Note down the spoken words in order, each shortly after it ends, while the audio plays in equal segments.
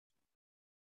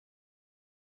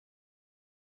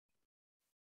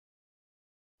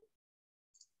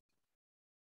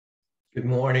Good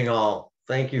morning, all.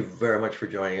 Thank you very much for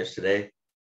joining us today.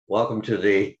 Welcome to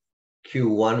the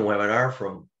Q1 webinar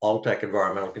from Altech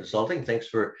Environmental Consulting. Thanks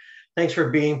for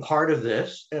being part of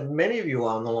this. And many of you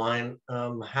on the line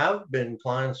have been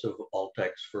clients of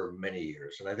Altech's for many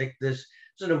years. And I think this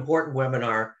is an important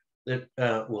webinar that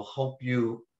will help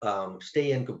you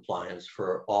stay in compliance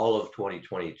for all of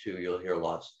 2022. You'll hear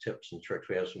lots of tips and tricks.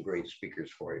 We have some great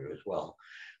speakers for you as well.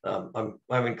 I'm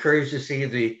encouraged to see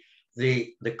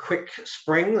the quick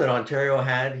spring that Ontario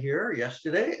had here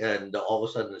yesterday, and all of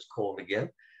a sudden it's cold again.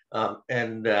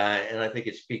 And I think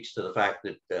it speaks to the fact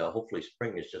that hopefully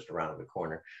spring is just around the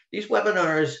corner. These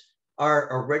webinars are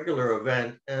a regular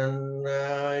event, and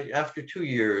after 2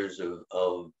 years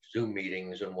of Zoom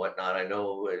meetings and whatnot, I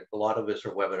know a lot of us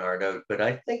are webinared out, but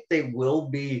I think they will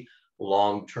be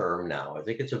long-term now. I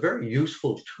think it's a very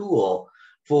useful tool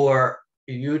for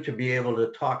you to be able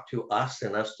to talk to us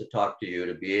and us to talk to you,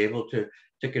 to be able to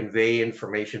convey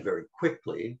information very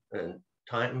quickly and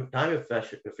time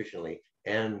efficiently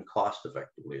and cost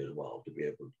effectively as well, to be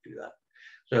able to do that.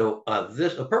 So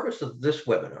the purpose of this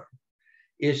webinar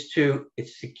is to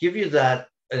give you that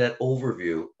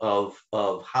overview of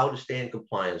how to stay in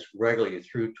compliance regularly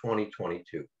through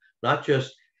 2022, not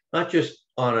just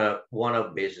on a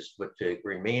one-off basis, but to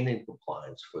remain in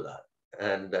compliance for that.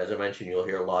 And as I mentioned, you'll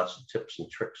hear lots of tips and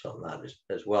tricks on that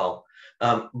as well.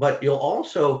 But you'll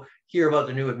also hear about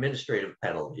the new administrative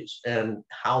penalties and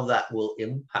how that will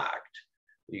impact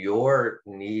your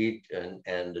need and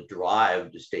the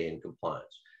drive to stay in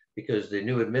compliance. Because the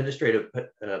new administrative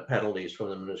penalties from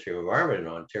the Ministry of Environment in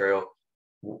Ontario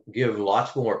give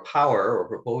lots more power, or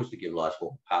propose to give lots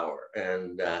more power.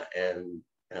 And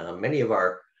many of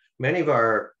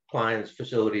our clients'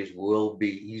 facilities will be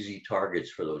easy targets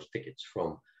for those tickets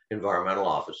from environmental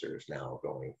officers now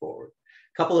going forward.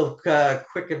 A couple of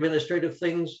quick administrative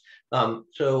things.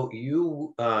 So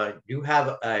you do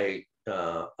have a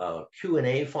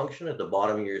Q&A function at the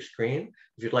bottom of your screen.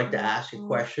 If you'd like to ask a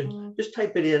question, just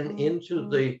type it into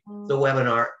the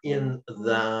webinar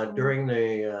during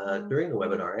the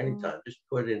webinar anytime. Just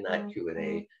put it in that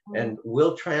Q&A, and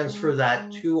we'll transfer that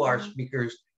to our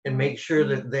speakers and make sure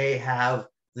that they have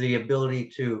the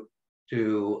ability to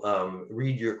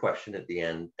read your question at the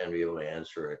end and be able to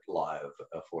answer it live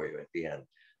for you at the end.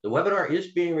 The webinar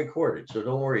is being recorded, so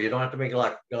don't worry, you don't have to make a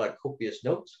lot of copious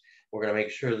notes. We're going to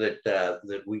make sure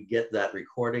that we get that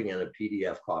recording and a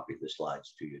PDF copy of the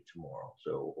slides to you tomorrow,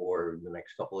 or the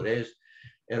next couple of days.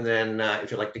 And then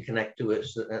if you'd like to connect to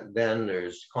us, then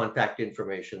there's contact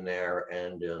information there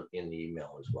and in the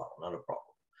email as well, not a problem.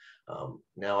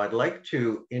 Now I'd like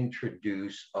to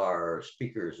introduce our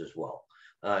speakers as well.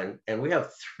 And we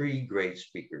have 3 great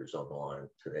speakers on the line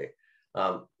today.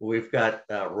 We've got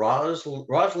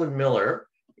Rosalind Miller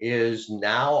is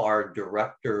now our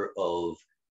Director of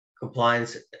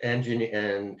Compliance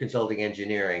and Consulting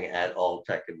Engineering at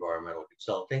Altech Environmental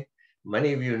Consulting.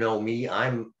 Many of you know me.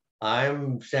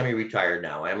 I'm semi-retired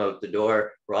now. I'm out the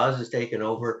door. Roz has taken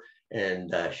over,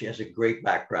 and she has a great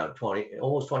background,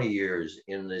 almost 20 years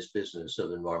in this business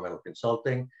of environmental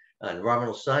consulting, an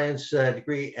environmental science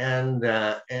degree, and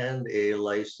a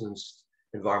licensed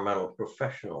environmental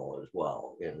professional as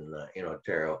well in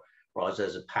Ontario. Roz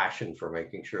has a passion for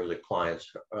making sure that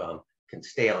clients can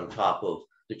stay on top of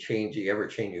the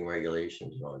ever-changing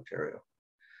regulations in Ontario.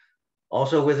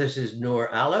 Also with us is Noor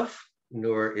Atif.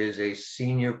 Noor is a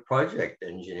senior project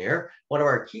engineer, one of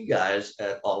our key guys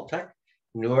at Altech.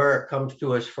 Noor comes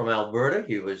to us from Alberta.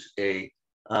 He was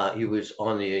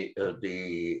on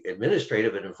the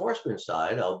administrative and enforcement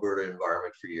side, Alberta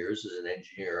Environment, for years as an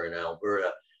engineer in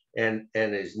Alberta, and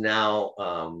is now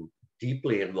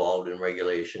deeply involved in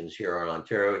regulations here in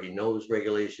Ontario. He knows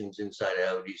regulations inside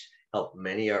out. He's helped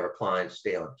many of our clients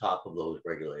stay on top of those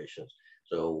regulations.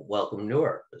 So welcome,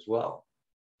 Noor, as well.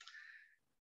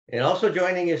 And also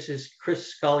joining us is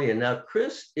Chris Scullion. Now,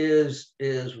 Chris is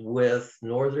with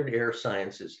Northern Air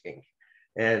Sciences, Inc.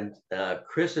 And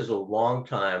Chris is a long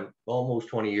time, almost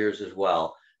 20 years as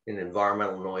well, in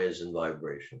environmental noise and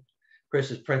vibration.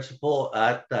 Chris is principal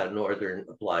at Northern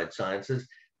Applied Sciences,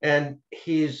 and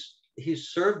he's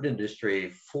served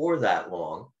industry for that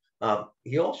long.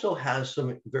 He also has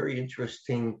some very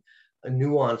interesting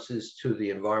nuances to the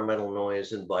environmental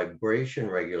noise and vibration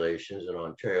regulations in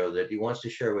Ontario that he wants to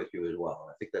share with you as well.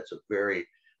 I think that's a very,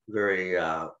 very,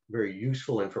 very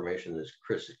useful information that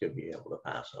Chris is going to be able to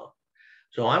pass on.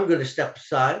 So I'm going to step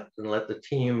aside and let the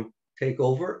team take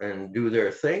over and do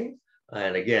their thing.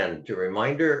 And again, to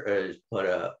reminder, is put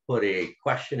a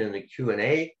question in the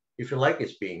Q&A if you like.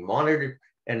 It's being monitored,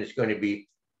 and it's going to be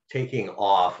taking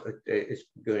off. It's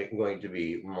going to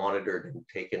be monitored and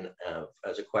taken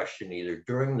as a question either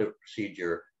during the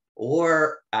procedure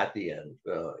or at the end,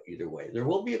 either way. There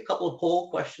will be a couple of poll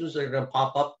questions that are going to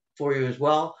pop up for you as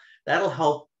well. That'll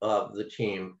help the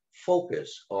team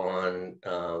focus on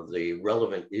the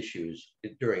relevant issues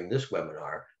during this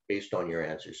webinar based on your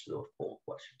answers to those poll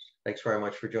questions. Thanks very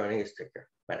much for joining us. Take care.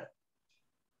 Bye now.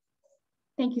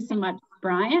 Thank you so much,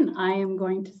 Brian. I am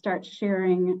going to start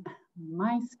sharing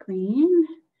my screen,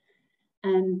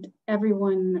 and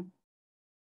everyone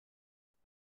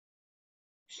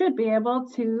should be able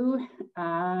to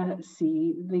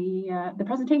see the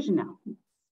presentation now.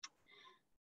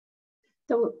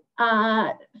 So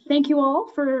thank you all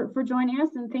for joining us,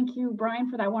 and thank you, Brian,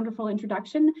 for that wonderful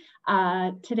introduction.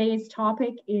 Today's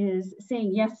topic is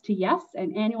saying yes to yes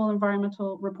and annual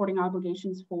environmental reporting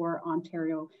obligations for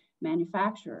Ontario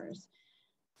manufacturers.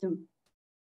 So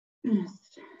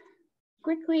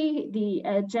quickly, the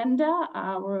agenda,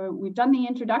 we've done the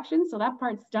introduction, so that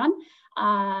part's done.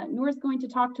 Noor is going to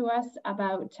talk to us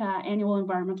about annual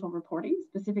environmental reporting,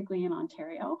 specifically in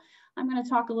Ontario. I'm going to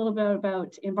talk a little bit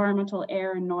about environmental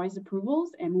air and noise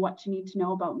approvals and what you need to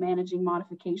know about managing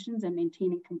modifications and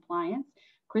maintaining compliance.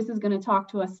 Chris is going to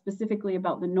talk to us specifically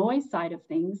about the noise side of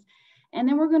things. And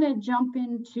then we're going to jump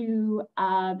into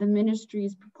the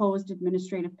ministry's proposed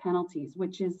administrative penalties,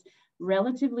 which is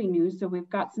relatively new. So we've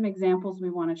got some examples we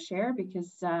want to share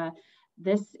because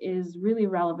this is really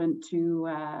relevant to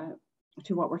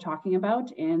what we're talking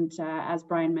about. And as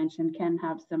Brian mentioned, can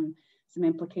have some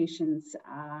implications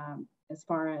as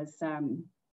far as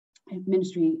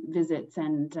ministry visits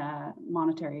and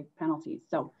monetary penalties.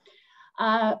 So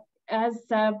as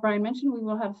Brian mentioned, we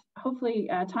will have hopefully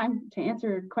time to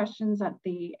answer questions at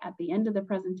the end of the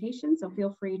presentation. So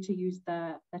feel free to use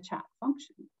the chat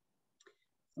function.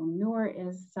 So Noor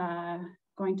is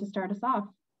going to start us off.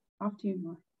 Off to you,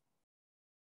 Noor.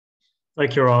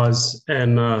 Thank you, Roz,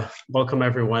 and welcome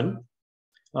everyone.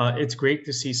 It's great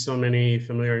to see so many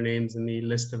familiar names in the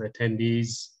list of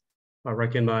attendees. I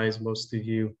recognize most of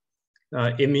you.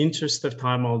 In the interest of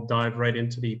time, I'll dive right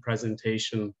into the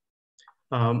presentation.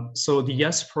 So the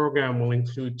YES program will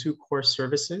include 2 core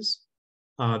services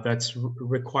that's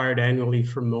required annually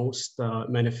for most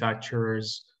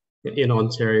manufacturers in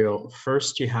Ontario.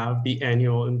 First, you have the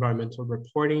annual environmental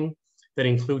reporting that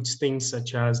includes things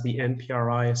such as the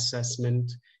NPRI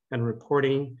assessment and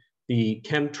reporting, the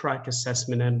ChemTrack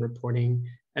assessment and reporting,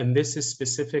 and this is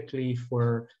specifically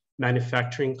for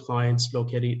manufacturing clients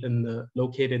located in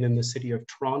the city of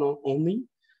Toronto only,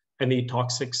 and the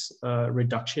Toxics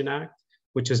Reduction Act,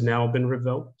 which has now been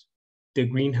revoked. The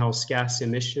greenhouse gas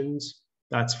emissions,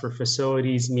 that's for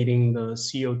facilities meeting the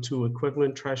CO2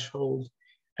 equivalent threshold,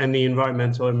 and the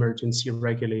environmental emergency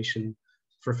regulation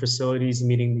for facilities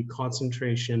meeting the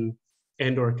concentration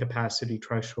and/or capacity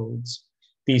thresholds.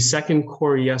 The second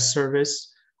core YES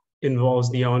service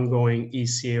involves the ongoing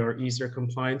ECA or EASR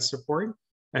compliance support,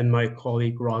 and my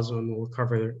colleague Rosalind will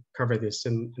cover this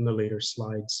in the later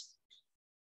slides.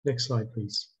 Next slide,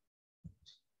 please.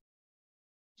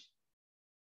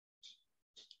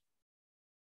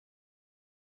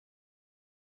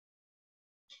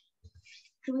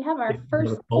 So we have our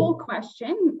first poll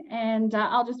question, and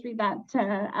I'll just read that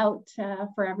out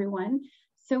for everyone.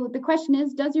 So the question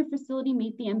is, does your facility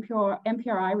meet the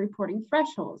NPRI reporting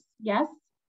thresholds? Yes,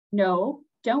 no,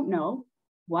 don't know.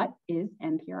 What is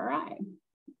NPRI?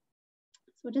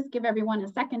 So we'll just give everyone a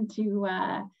second to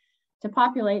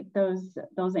populate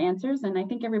those answers, and I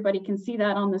think everybody can see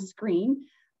that on the screen.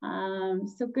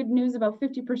 So good news, about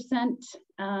 50%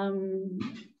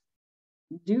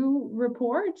 do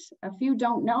report, a few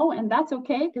don't know, and that's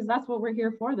okay because that's what we're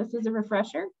here for. This is a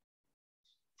refresher.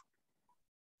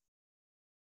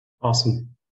 Awesome.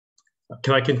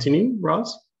 Can I continue,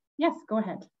 Roz? Yes, go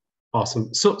ahead.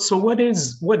 Awesome. So what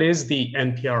is the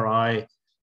NPRI?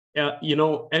 You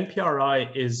know,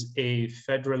 NPRI is a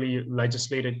federally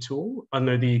legislated tool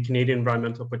under the Canadian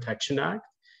Environmental Protection Act.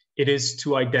 It is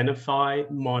to identify,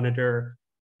 monitor,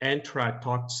 and track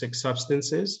toxic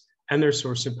substances and their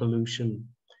source of pollution.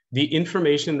 The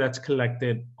information that's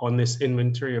collected on this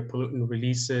inventory of pollutant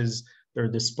releases, their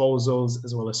disposals,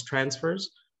 as well as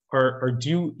transfers, are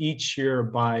due each year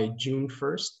by June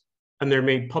 1st, and they're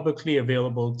made publicly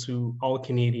available to all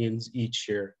Canadians each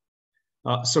year.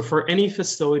 So for any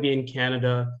facility in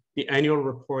Canada, the annual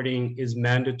reporting is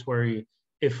mandatory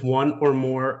if one or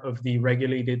more of the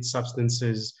regulated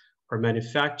substances are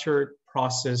manufactured,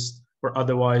 processed, or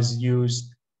otherwise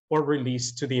used or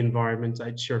released to the environment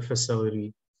at your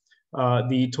facility.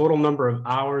 The total number of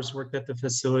hours worked at the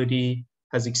facility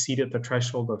has exceeded the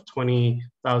threshold of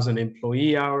 20,000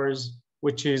 employee hours,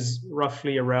 which is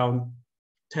roughly around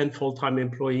 10 full-time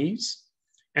employees,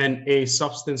 and a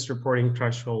substance reporting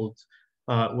threshold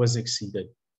was exceeded.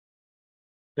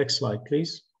 Next slide,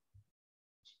 please.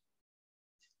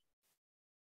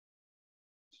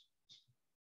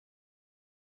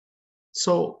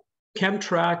 So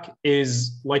ChemTrack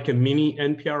is like a mini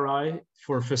NPRI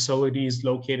for facilities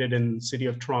located in the City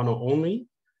of Toronto only,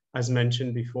 as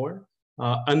mentioned before.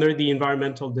 Under the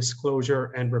Environmental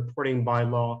Disclosure and Reporting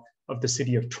Bylaw of the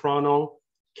City of Toronto,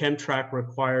 ChemTrack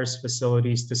requires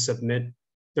facilities to submit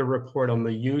the report on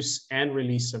the use and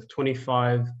release of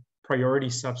 25 priority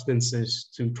substances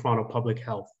to Toronto Public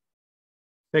Health.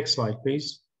 Next slide,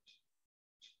 please.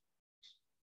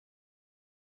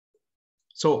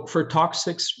 So for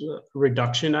Toxics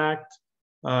Reduction Act,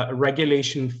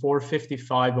 Regulation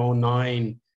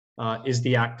 45509 is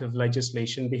the active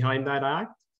legislation behind that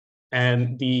act.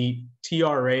 And the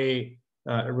TRA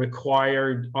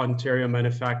required Ontario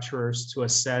manufacturers to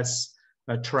assess,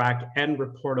 track, and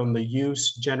report on the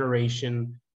use,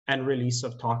 generation, and release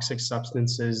of toxic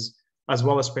substances, as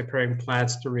well as preparing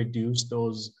plans to reduce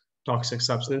those toxic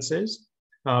substances.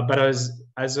 But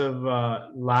as of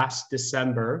last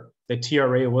December, the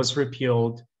TRA was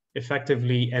repealed,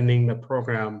 effectively ending the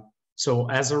program. So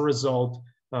as a result,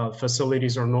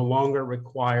 facilities are no longer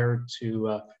required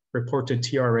to report to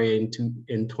TRA in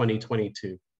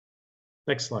 2022.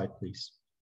 Next slide, please.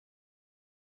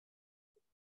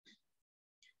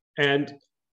 And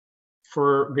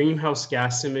for greenhouse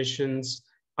gas emissions,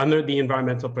 under the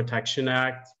Environmental Protection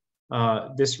Act,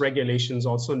 this regulation is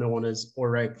also known as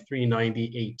OREG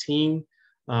 390/18,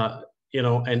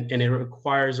 and it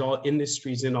requires all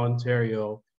industries in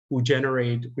Ontario who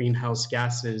generate greenhouse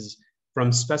gases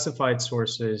from specified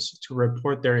sources to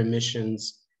report their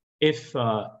emissions if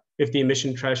the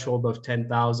emission threshold of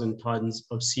 10,000 tons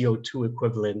of CO2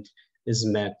 equivalent is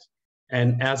met.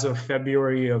 And as of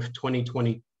February of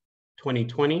 2020,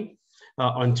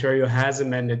 Ontario has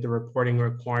amended the reporting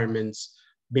requirements,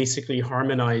 basically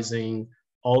harmonizing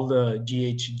all the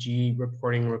GHG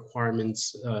reporting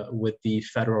requirements with the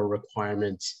federal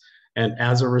requirements. And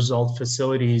as a result,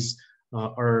 facilities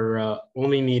are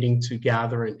only needing to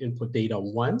gather and input data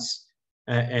once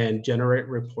and generate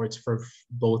reports for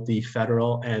both the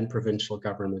federal and provincial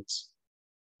governments.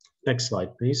 Next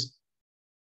slide, please.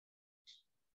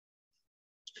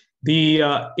 The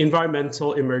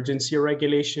Environmental Emergency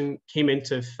Regulation came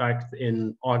into effect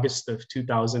in August of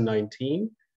 2019,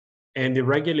 and the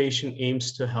regulation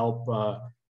aims to help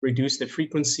reduce the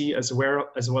frequency as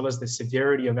well as the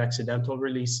severity of accidental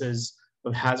releases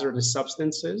of hazardous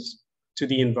substances to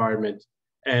the environment.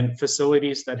 And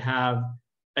facilities that have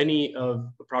any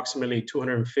of approximately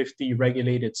 250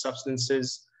 regulated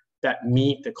substances that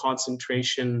meet the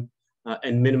concentration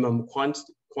and minimum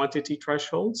quantity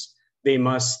thresholds, they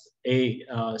must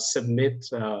submit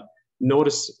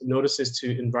notices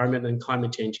to Environment and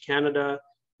Climate Change Canada,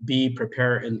 B,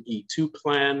 prepare an E2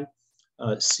 plan,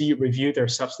 C, review their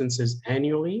substances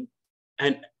annually,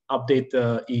 and update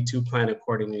the E2 plan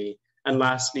accordingly. And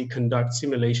lastly, conduct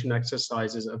simulation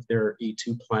exercises of their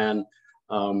E2 plan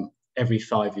every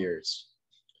 5 years.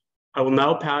 I will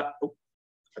now pass,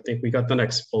 I think we got the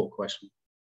next poll question.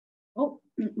 Oh,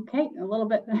 okay, a little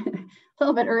bit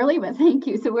early, but thank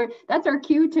you. So that's our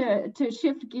cue to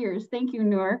shift gears. Thank you,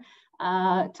 Noor,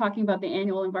 talking about the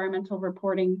annual environmental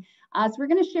reporting. So we're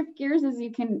going to shift gears, as you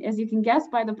can guess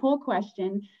by the poll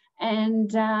question,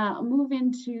 and move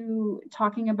into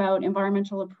talking about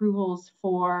environmental approvals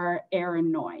for air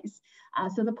and noise.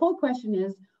 So the poll question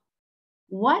is,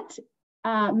 what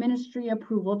ministry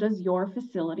approval does your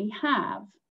facility have?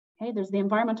 Okay, there's the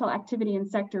Environmental Activity and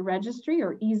Sector Registry,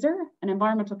 or ESER, an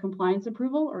Environmental Compliance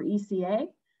Approval, or ECA.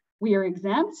 We are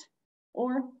exempt,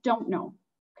 or don't know,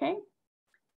 okay?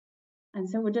 And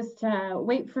so we'll just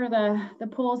wait for the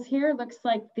polls here. Looks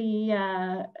like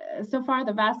so far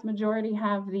the vast majority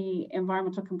have the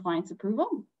Environmental Compliance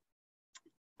Approval.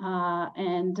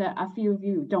 And a few of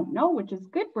you don't know, which is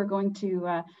good. We're going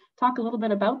to talk a little bit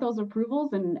about those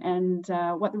approvals and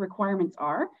what the requirements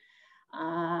are.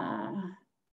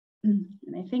 And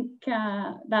I think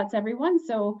that's everyone.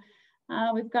 So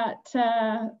we've got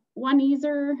one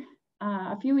ESER,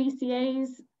 a few ECAs,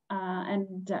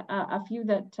 and a few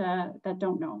that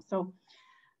don't know. So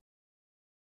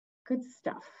good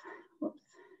stuff. Whoops.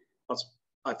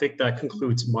 I think that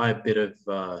concludes my bit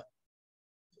of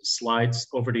slides.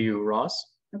 Over to you, Ross.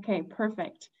 Okay,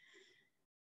 perfect.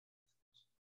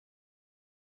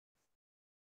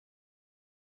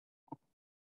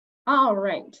 All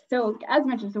right, so as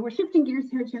mentioned, so we're shifting gears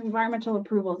here to environmental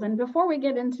approvals. And before we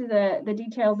get into the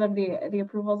details of the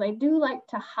approvals, I do like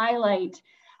to highlight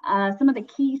some of the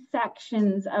key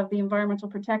sections of the Environmental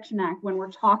Protection Act when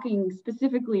we're talking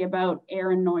specifically about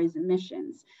air and noise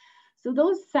emissions. So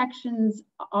those sections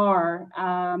are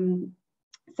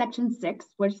Section 6,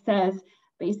 which says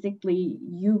basically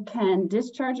you can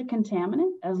discharge a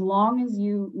contaminant as long as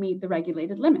you meet the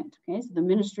regulated limit. Okay, so the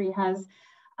ministry has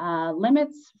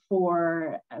limits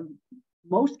for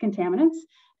most contaminants,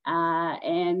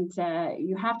 and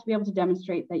you have to be able to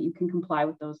demonstrate that you can comply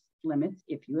with those limits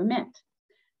if you emit.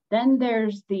 Then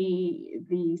there's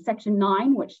the Section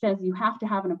 9, which says you have to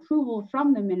have an approval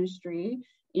from the ministry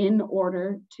in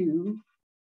order to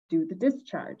do the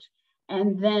discharge.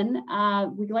 And then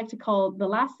we like to call the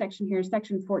last section here,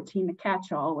 Section 14, the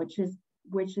catch-all, which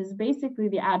is basically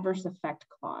the adverse effect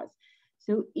clause.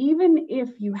 So even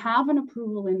if you have an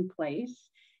approval in place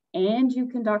and you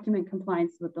can document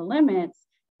compliance with the limits,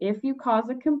 if you cause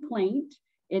a complaint,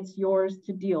 it's yours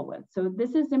to deal with. So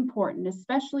this is important,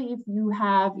 especially if you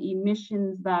have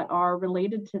emissions that are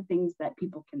related to things that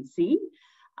people can see,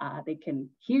 they can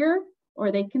hear, or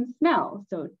they can smell.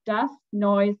 So dust,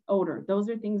 noise, odor, those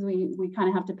are things we kind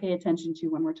of have to pay attention to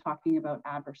when we're talking about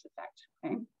adverse effect,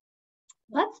 okay?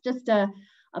 That's just a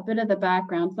bit of the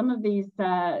background. Some of these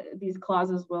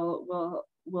clauses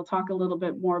we'll talk a little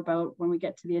bit more about when we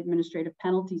get to the administrative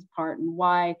penalties part and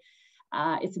why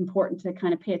it's important to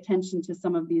kind of pay attention to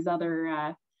some of these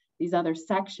other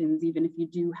sections, even if you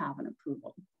do have an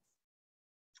approval.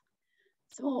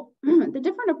 So the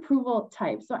different approval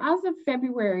types. So as of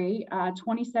February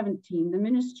 2017, the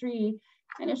ministry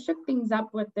kind of shook things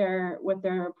up with their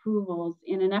approvals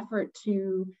in an effort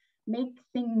to make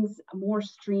things more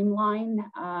streamlined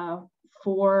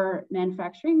for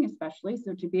manufacturing, especially.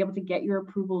 So to be able to get your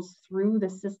approvals through the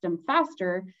system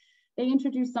faster, they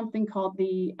introduced something called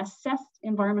the Assessed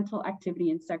Environmental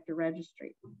Activity and Sector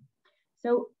Registry.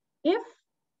 So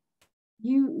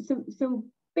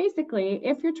basically,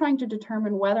 if you're trying to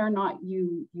determine whether or not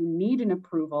you need an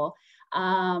approval,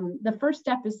 the first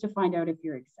step is to find out if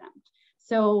you're exempt.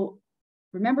 So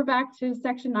remember back to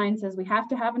Section 9 says we have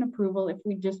to have an approval if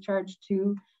we discharge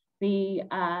to the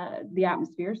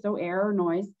atmosphere, so air or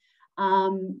noise,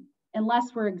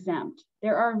 unless we're exempt.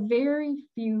 There are very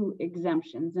few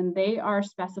exemptions, and they are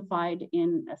specified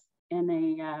in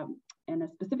a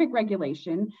specific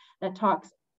regulation that talks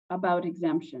about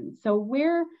exemptions. So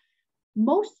where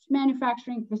most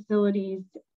manufacturing facilities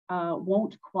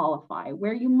won't qualify.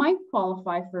 Where you might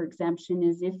qualify for exemption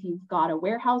is if you've got a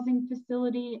warehousing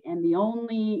facility and the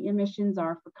only emissions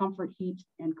are for comfort, heat,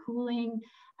 and cooling,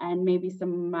 and maybe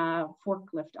some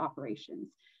forklift operations.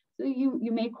 So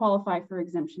you may qualify for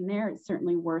exemption there. It's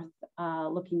certainly worth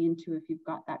looking into if you've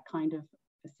got that kind of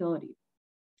facility.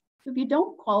 So if you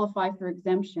don't qualify for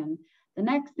exemption, the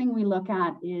next thing we look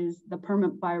at is the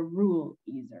permit by rule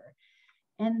easer.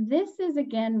 And this is,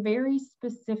 again, very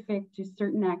specific to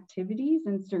certain activities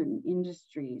and certain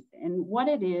industries. And what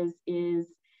it is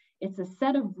it's a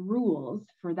set of rules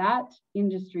for that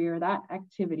industry or that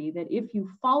activity that if you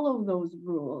follow those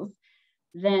rules,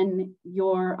 then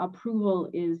your approval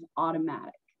is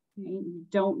automatic. Okay? You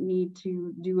don't need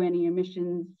to do any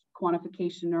emissions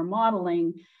quantification or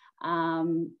modeling.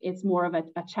 It's more of a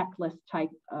checklist type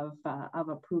of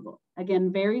approval.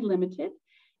 Again, very limited.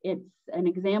 It's an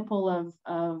example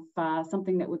of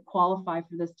something that would qualify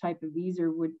for this type of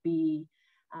easer would be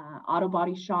auto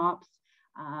body shops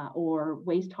or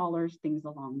waste haulers, things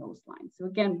along those lines. So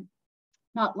again,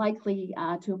 not likely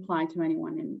to apply to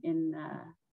anyone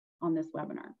on this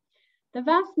webinar. The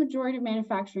vast majority of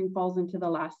manufacturing falls into the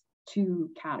last two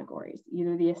categories,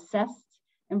 either the assessed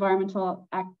environmental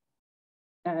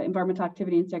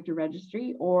activity and sector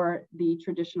registry or the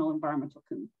traditional environmental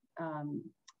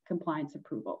compliance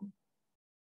approval.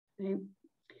 Okay.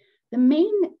 The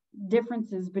main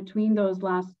differences between those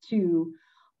last two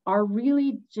are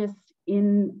really just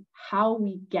in how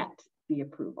we get the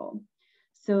approval.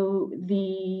 So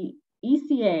the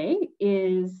ECA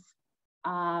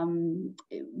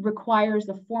requires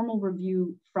a formal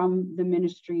review from the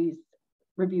ministry's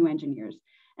review engineers,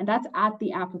 and that's at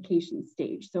the application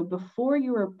stage. So before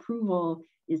your approval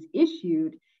is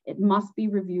issued, it must be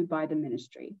reviewed by the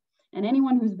ministry. And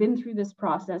anyone who's been through this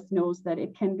process knows that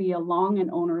it can be a long and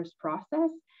onerous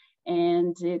process,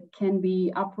 and it can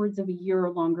be upwards of a year or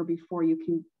longer before you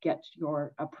can get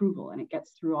your approval, and it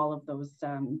gets through all of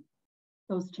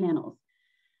those channels.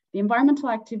 The Environmental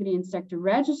Activity and Sector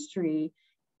Registry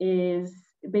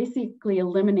basically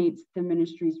eliminates the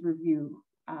ministry's review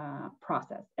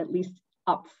process, at least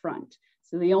up front.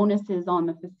 So the onus is on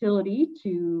the facility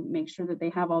to make sure that they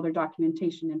have all their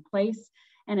documentation in place,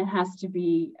 and it has to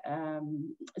be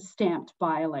stamped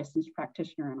by a licensed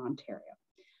practitioner in Ontario.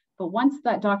 But once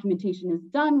that documentation is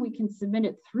done, we can submit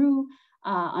it through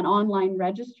an online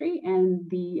registry, and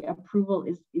the approval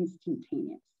is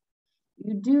instantaneous.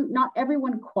 Not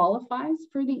everyone qualifies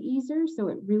for the EASR, so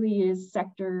it really is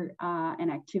sector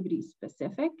and activity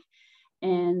specific.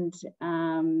 And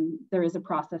there is a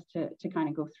process to kind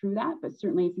of go through that, but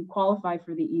certainly if you qualify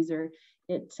for the EASR,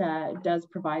 it does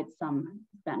provide some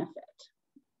benefit.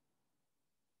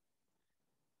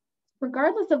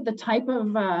 Regardless of the type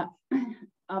of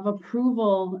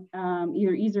approval,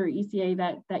 either EASR or ECA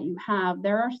that you have,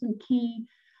 there are some key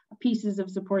pieces of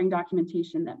supporting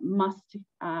documentation that must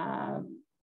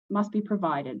be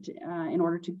provided in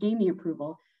order to gain the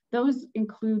approval. Those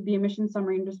include the Emission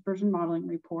Summary and Dispersion Modeling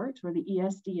Report, or the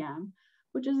ESDM,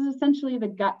 which is essentially the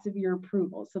guts of your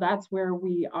approval. So that's where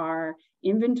we are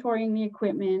inventorying the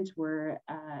equipment, we're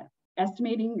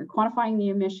estimating or quantifying the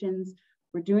emissions,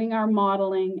 we're doing our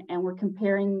modeling, and we're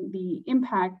comparing the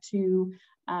impact to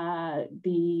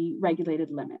the regulated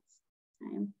limits.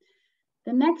 Okay.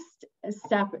 The next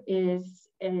step is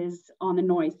on the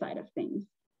noise side of things.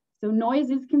 So noise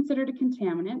is considered a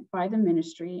contaminant by the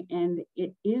ministry, and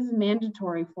it is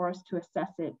mandatory for us to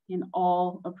assess it in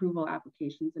all approval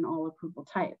applications and all approval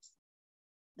types.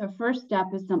 The first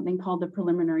step is something called the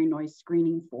preliminary noise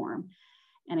screening form.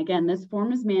 And again, this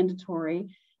form is mandatory.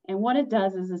 And what it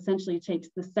does is essentially takes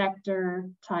the sector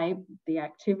type, the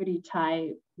activity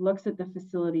type, looks at the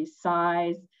facility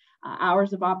size,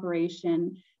 hours of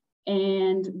operation,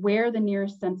 and where the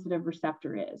nearest sensitive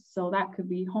receptor is. So that could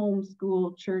be home,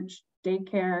 school, church,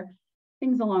 daycare,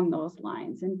 things along those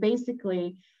lines. And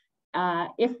basically,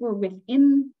 if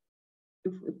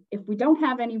we don't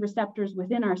have any receptors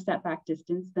within our setback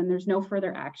distance, then there's no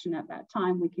further action at that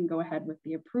time. We can go ahead with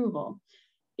the approval.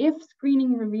 If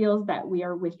screening reveals that we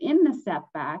are within the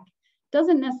setback,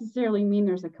 doesn't necessarily mean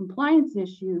there's a compliance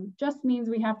issue, just means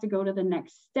we have to go to the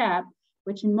next step,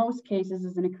 which in most cases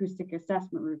is an acoustic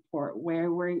assessment report,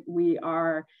 where we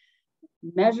are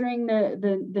measuring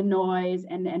the noise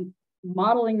and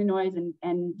modeling the noise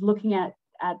and looking at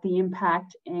the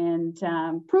impact and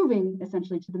proving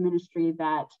essentially to the ministry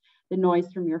that the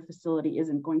noise from your facility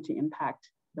isn't going to impact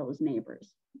those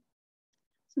neighbors.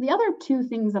 So the other two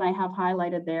things that I have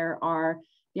highlighted there are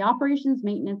the operations,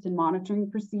 maintenance, and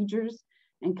monitoring procedures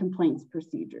and complaints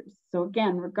procedures. So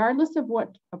again, regardless of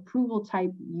what approval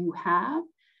type you have,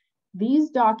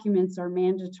 these documents are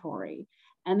mandatory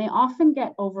and they often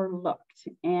get overlooked.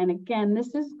 And again,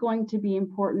 this is going to be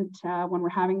important when we're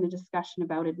having the discussion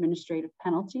about administrative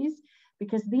penalties,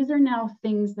 because these are now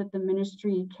things that the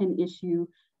ministry can issue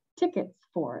tickets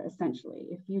for, essentially.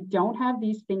 If you don't have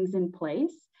these things in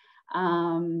place,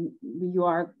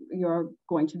 you're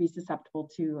going to be susceptible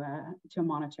to a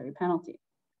monetary penalty.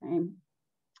 Okay?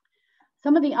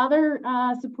 Some of the other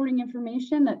supporting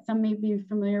information that some may be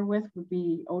familiar with would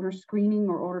be odor screening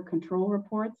or odor control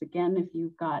reports. Again, if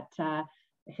you've got a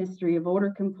history of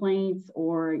odor complaints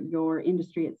or your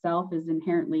industry itself is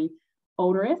inherently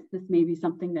odorous, this may be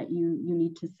something that you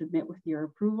need to submit with your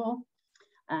approval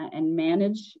and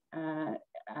manage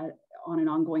on an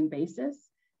ongoing basis.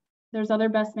 There's other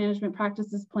best management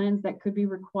practices plans that could be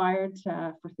required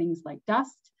for things like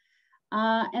dust.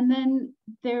 And then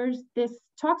there's this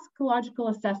toxicological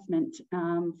assessment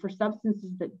for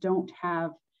substances that don't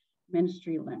have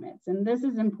ministry limits. And this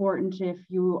is important if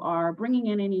you are bringing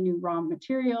in any new raw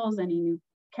materials, any new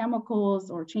chemicals,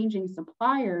 or changing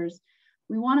suppliers.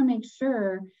 We want to make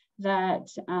sure that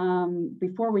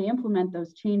before we implement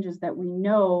those changes that we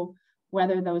know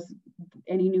whether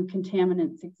any new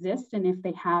contaminants exist and if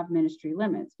they have ministry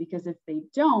limits, because if they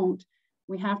don't,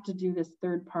 we have to do this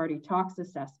third-party tox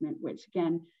assessment, which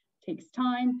again takes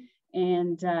time,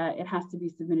 and it has to be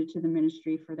submitted to the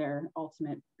ministry for their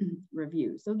ultimate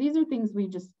review. So these are things we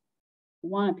just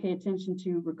want to pay attention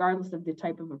to regardless of the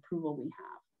type of approval we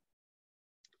have.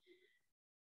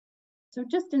 So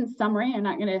just in summary, I'm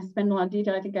not going to spend a lot of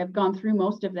detail. I think I've gone through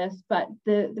most of this, but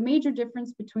the major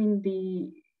difference between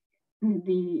the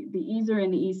EASR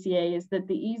and the ECA is that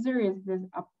the EASR is the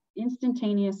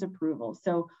instantaneous approval.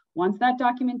 So once that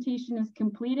documentation is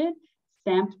completed,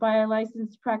 stamped by a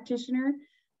licensed practitioner,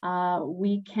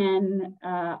 we can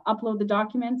upload the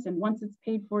documents, and once it's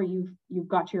paid for, you've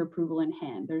got your approval in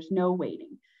hand. There's no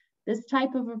waiting. This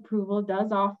type of approval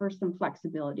does offer some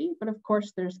flexibility, but of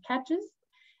course there's catches.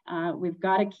 We've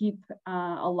got to keep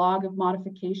a log of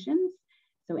modifications.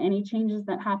 So any changes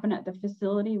that happen at the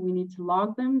facility, we need to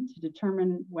log them to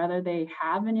determine whether they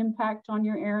have an impact on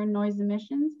your air and noise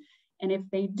emissions. And if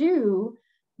they do,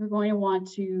 you're going to want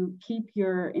to keep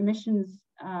your emissions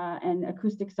and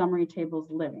acoustic summary tables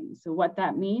living. So what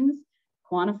that means,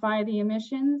 quantify the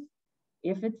emissions,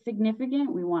 If it's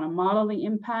significant, we want to model the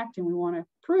impact, and we want to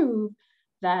prove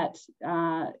that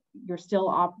you're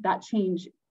still that change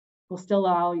will still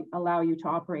allow you to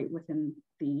operate within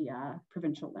the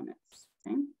provincial limits.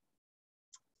 Okay.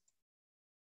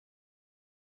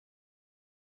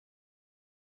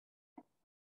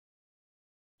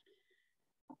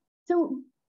 So,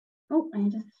 oh, I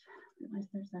just realized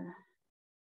there's a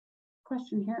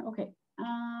question here. Okay,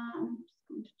 I'm just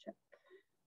going to check.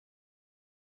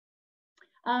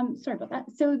 Sorry about that.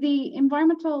 So the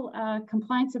environmental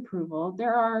compliance approval,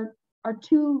 there are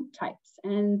two types.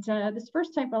 And this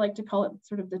first type, I like to call it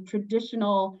sort of the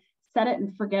traditional set it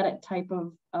and forget it type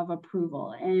of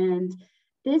approval. And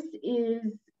this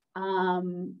is,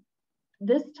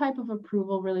 this type of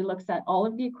approval really looks at all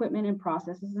of the equipment and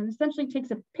processes and essentially takes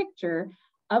a picture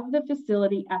of the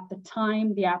facility at the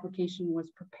time the application was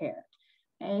prepared.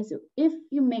 And so if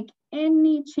you make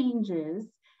any changes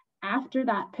after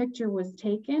that picture was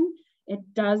taken, it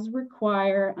does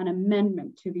require an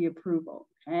amendment to the approval.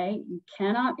 Okay, you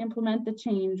cannot implement the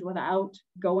change without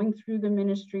going through the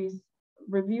ministry's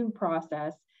review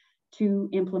process to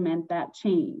implement that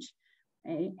change.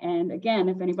 Okay? And again,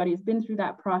 if anybody's been through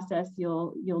that process,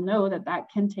 you'll know that that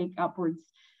can take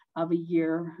upwards of a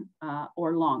year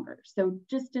or longer. So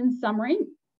just in summary,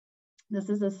 this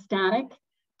is a static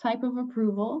type of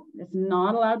approval. It's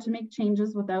not allowed to make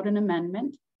changes without an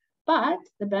amendment. But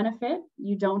the benefit,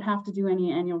 you don't have to do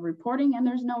any annual reporting and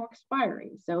there's no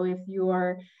expiry. So if you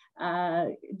are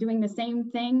doing the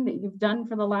same thing that you've done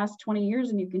for the last 20 years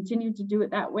and you continue to do it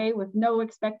that way with no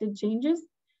expected changes,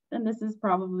 then this is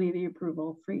probably the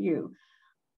approval for you.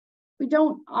 We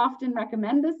don't often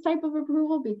recommend this type of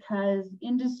approval because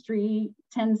industry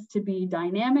tends to be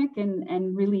dynamic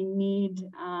and really need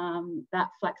that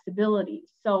flexibility.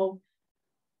 So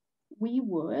we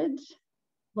would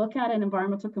look at an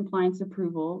environmental compliance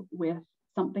approval with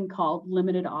something called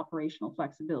limited operational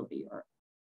flexibility, or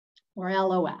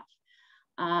LOF.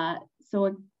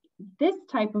 So this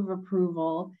type of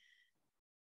approval,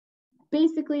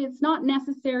 basically it's not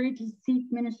necessary to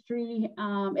seek ministry.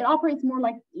 It operates more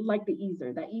like the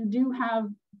EASR, that you do have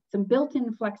some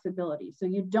built-in flexibility. So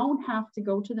you don't have to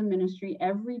go to the ministry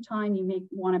every time you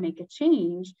want to make a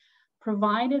change,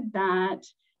 provided that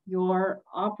you're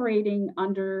operating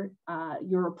under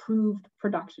your approved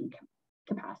production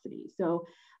capacity. So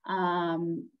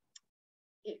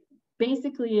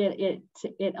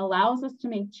it allows us to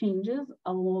make changes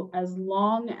as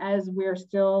long as we're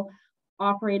still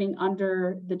operating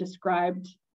under the described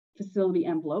facility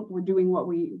envelope. We're doing what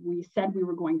we said we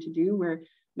were going to do. We're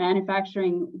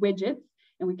manufacturing widgets,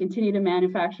 and we continue to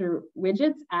manufacture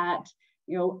widgets at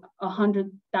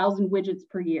 100,000 widgets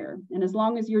per year. And as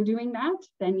long as you're doing that,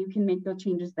 then you can make the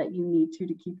changes that you need to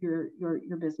keep your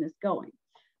business going.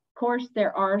 Of course,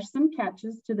 there are some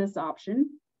catches to this option.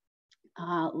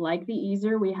 Like the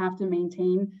EASR, we have to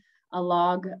maintain a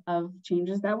log of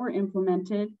changes that were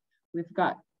implemented. We've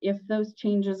got, if those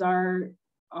changes are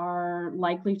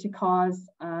likely to cause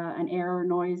an air or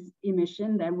noise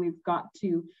emission, then we've got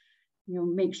to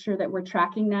make sure that we're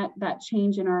tracking that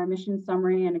change in our emission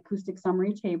summary and acoustic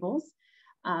summary tables.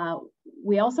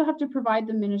 We also have to provide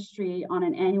the ministry on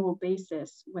an annual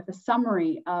basis with a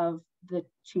summary of the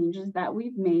changes that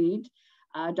we've made,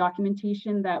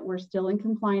 documentation that we're still in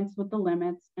compliance with the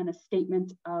limits, and a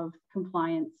statement of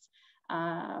compliance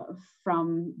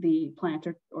from the plant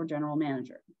or general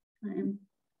manager. Okay.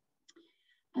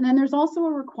 And then there's also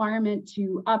a requirement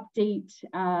to update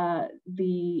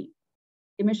the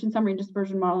emission summary and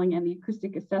dispersion modeling and the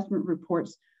acoustic assessment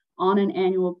reports on an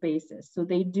annual basis. So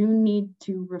they do need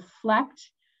to reflect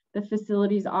the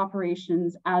facility's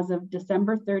operations as of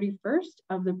December 31st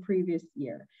of the previous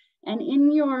year. And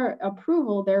in your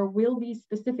approval, there will be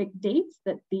specific dates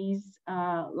that these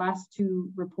last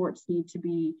two reports need to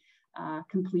be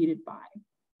completed by.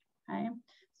 Okay.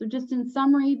 So just in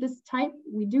summary, this type,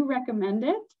 we do recommend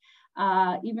it,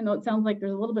 even though it sounds like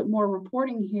there's a little bit more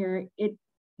reporting here.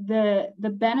 The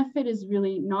benefit is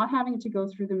really not having to go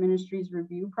through the ministry's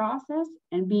review process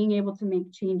and being able to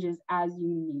make changes as you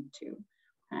need to.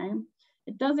 Okay.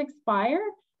 It does expire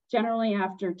generally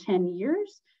after 10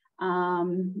 years,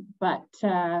 but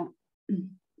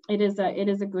it is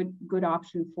a good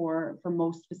option for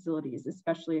most facilities,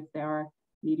 especially if they are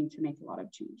needing to make a lot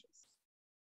of changes.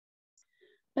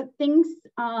 But things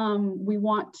we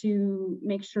want to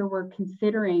make sure we're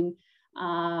considering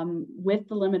with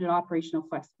the limited operational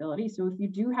flexibility. So if you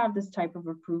do have this type of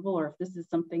approval, or if this is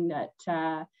something that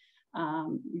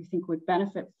you think would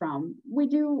benefit from, we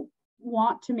do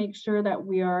want to make sure that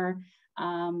we are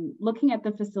looking at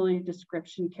the facility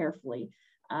description carefully.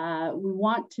 We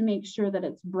want to make sure that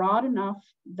it's broad enough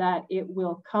that it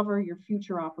will cover your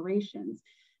future operations.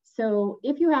 So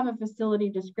if you have a facility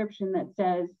description that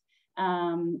says,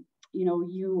 you know,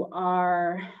 you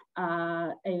are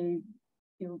a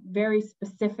very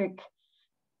specific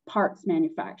parts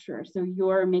manufacturer, so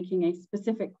you're making a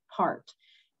specific part,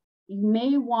 you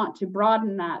may want to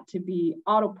broaden that to be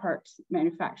auto parts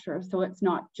manufacturer, so it's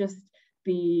not just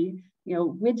the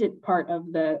widget part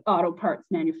of the auto parts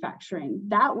manufacturing.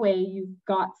 That way you've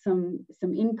got some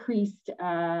increased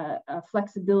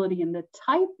flexibility in the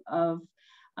type of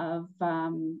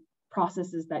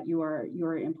processes that you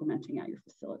are implementing at your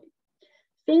facility.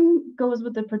 Same goes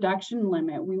with the production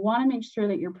limit. We want to make sure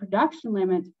that your production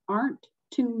limits aren't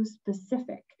too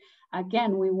specific.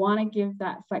 Again, we want to give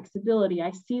that flexibility.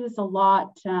 I see this a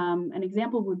lot. An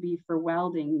example would be for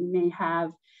welding. You may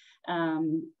have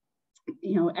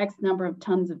X number of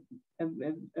tons of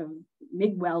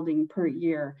MIG welding per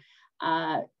year.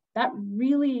 That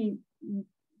really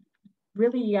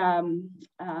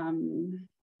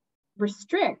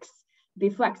restricts the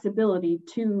flexibility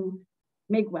to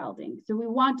MIG welding. So we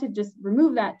want to just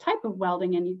remove that type of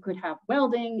welding, and you could have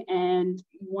welding, and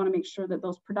you want to make sure that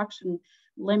those production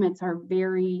limits are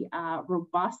very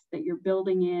robust, that you're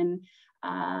building in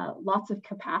lots of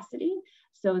capacity,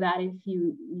 so that if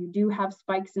you do have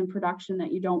spikes in production,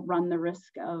 that you don't run the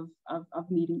risk of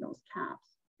meeting those caps.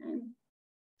 Okay?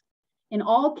 In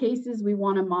all cases, we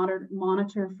want to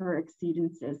monitor for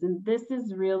exceedances, and this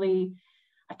is really,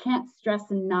 I can't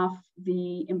stress enough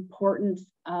the importance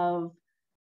of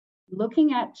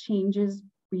looking at changes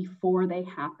before they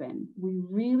happen. We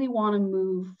really want to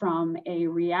move from a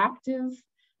reactive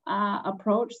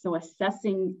approach, so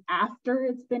assessing after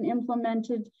it's been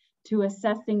implemented, to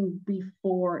assessing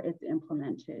before it's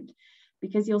implemented.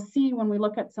 Because you'll see when we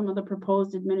look at some of the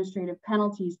proposed administrative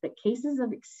penalties that cases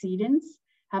of exceedance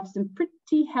have some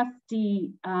pretty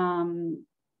hefty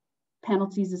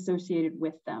penalties associated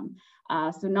with them.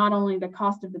 So not only the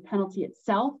cost of the penalty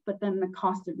itself, but then the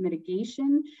cost of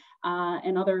mitigation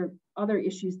and other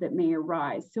issues that may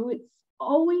arise. So it's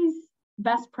always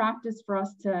best practice for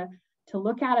us to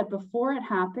look at it before it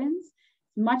happens.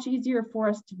 It's much easier for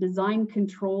us to design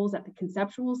controls at the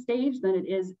conceptual stage than it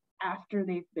is after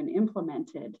they've been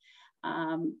implemented.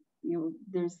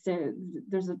 There's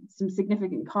some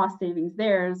significant cost savings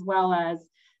there, as well as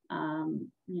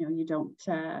you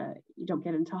don't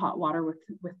get into hot water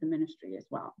with the ministry as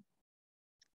well.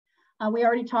 We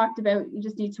already talked about, you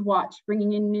just need to watch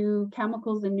bringing in new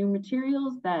chemicals and new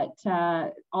materials, that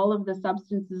all of the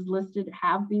substances listed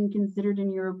have been considered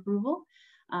in your approval,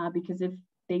 because if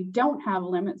they don't have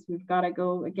limits, we've got to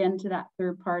go again to that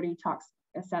third-party tox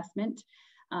assessment,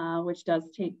 which does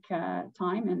take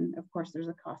time, and of course there's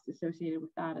a cost associated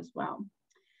with that as well.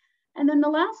 And then the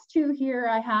last two here,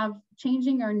 I have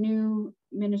changing our new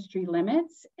ministry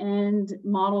limits and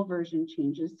model version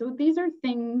changes. So these are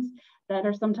things that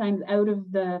are sometimes out of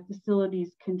the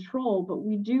facility's control, but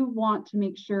we do want to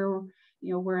make sure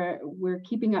we're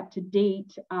keeping up to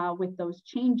date with those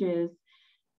changes.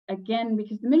 Again,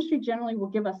 because the ministry generally will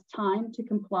give us time to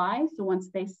comply. So once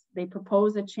they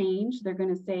propose a change, they're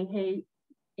going to say, hey,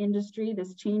 industry,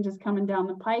 this change is coming down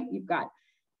the pipe. You've got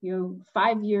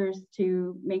 5 years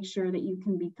to make sure that you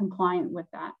can be compliant with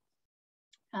that.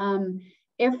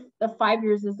 If the 5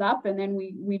 years is up and then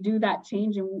we do that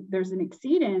change and there's an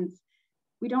exceedance,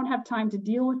 we don't have time to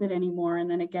deal with it anymore. And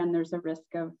then again, there's a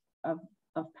risk of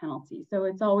penalty. So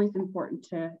it's always important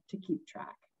to keep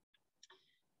track.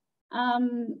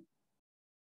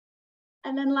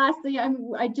 And then lastly,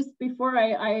 I just before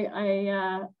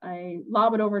I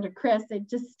lob it over to Chris,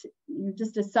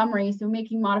 just a summary. So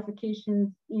making modifications,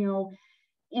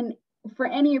 for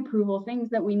any approval, things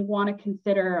that we want to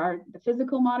consider are the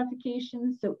physical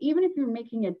modifications. So even if you're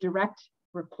making a direct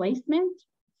replacement,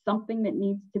 something that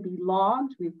needs to be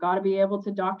logged, we've got to be able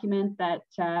to document that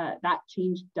that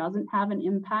change doesn't have an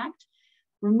impact.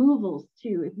 Removals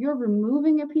too. If you're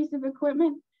removing a piece of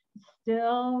equipment, it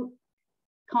still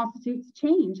constitutes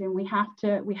change, and we have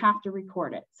to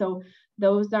record it. So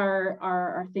those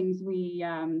are things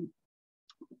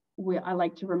I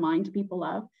like to remind people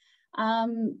of.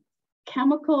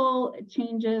 Chemical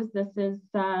changes. This is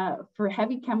for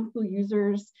heavy chemical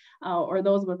users or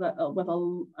those with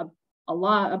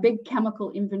a big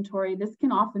chemical inventory. This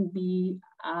can often be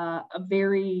a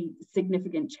very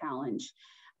significant challenge.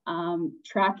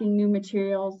 Tracking new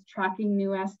materials, tracking new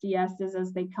SDSs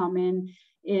as they come in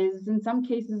is in some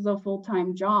cases a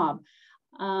full-time job,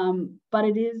 but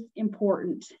it is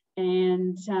important,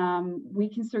 and we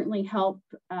can certainly help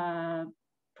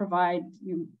provide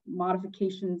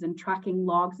modifications and tracking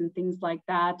logs and things like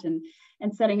that, and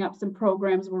setting up some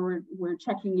programs where we're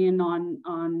checking in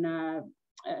on a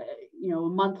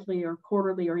monthly or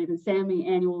quarterly or even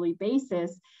semi-annually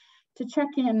basis to check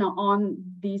in on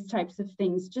these types of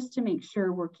things, just to make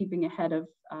sure we're keeping ahead of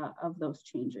those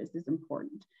changes is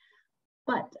important.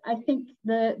 But I think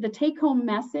the take-home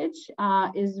message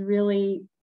is really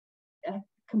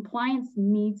compliance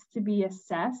needs to be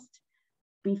assessed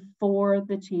before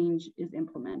the change is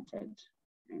implemented.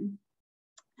 Okay?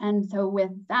 And so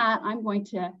with that, I'm going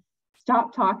to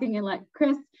stop talking and let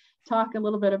Chris talk a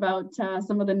little bit about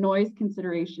some of the noise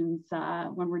considerations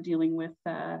when we're dealing with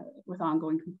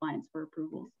ongoing compliance for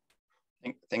approvals.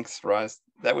 Thanks, Roz.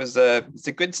 That was it's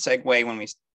a good segue when we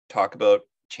talk about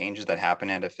changes that happen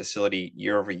at a facility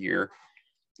year over year.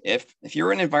 If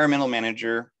you're an environmental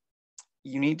manager,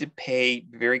 you need to pay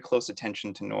very close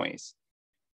attention to noise.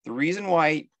 The reason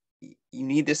why you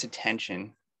need this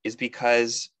attention is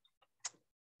because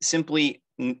simply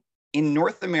in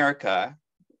North America,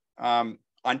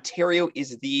 Ontario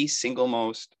is the single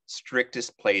most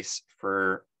strictest place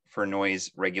for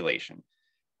noise regulation.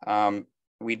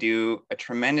 We do a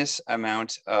tremendous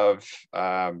amount of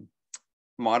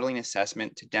modeling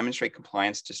assessment to demonstrate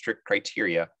compliance to strict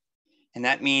criteria. And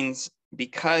that means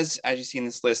because, as you see in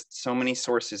this list, so many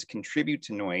sources contribute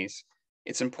to noise,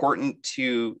 it's important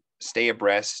to stay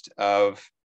abreast of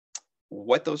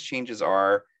what those changes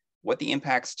are, what the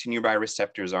impacts to nearby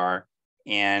receptors are,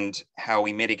 and how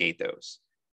we mitigate those.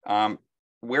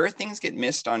 Where things get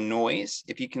missed on noise,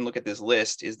 if you can look at this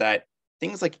list, is that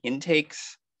things like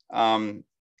intakes,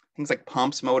 things like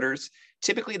pumps, motors,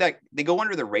 typically that they go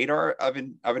under the radar of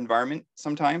environment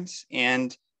sometimes,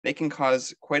 and they can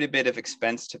cause quite a bit of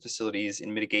expense to facilities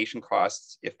in mitigation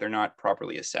costs if they're not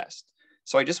properly assessed.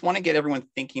 So I just want to get everyone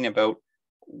thinking about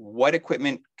what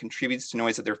equipment contributes to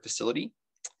noise at their facility,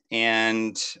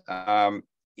 and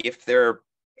if they're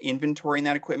inventorying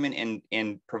that equipment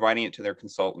and providing it to their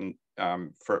consultant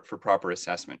for proper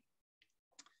assessment.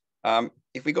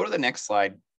 If we go to the next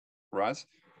slide, Roz.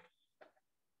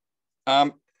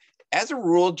 As a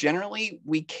rule, generally,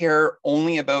 we care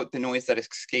only about the noise that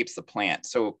escapes the plant.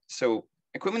 So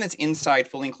equipment that's inside,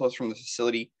 fully enclosed from the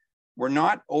facility, we're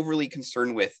not overly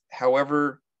concerned with.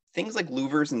 However, things like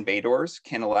louvers and bay doors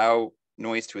can allow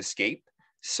noise to escape.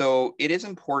 So it is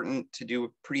important to do a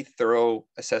pretty thorough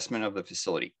assessment of the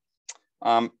facility.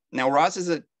 Now, Roz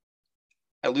has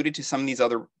alluded to some of these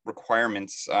other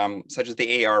requirements, such as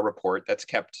the AR report that's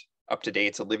kept up to date.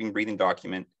 It's a living, breathing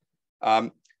document.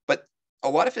 But a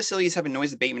lot of facilities have a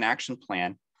noise abatement action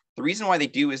plan. The reason why they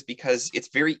do is because it's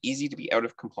very easy to be out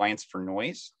of compliance for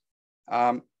noise.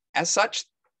 As such,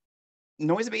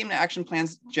 noise abatement action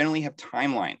plans generally have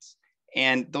timelines,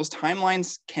 and those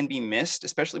timelines can be missed,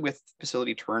 especially with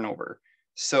facility turnover.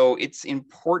 So it's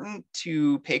important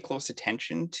to pay close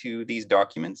attention to these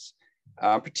documents,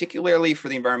 particularly for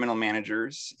the environmental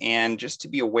managers, and just to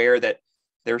be aware that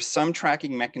there's some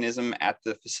tracking mechanism at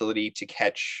the facility to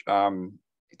catch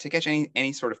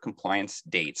any sort of compliance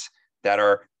dates that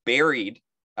are buried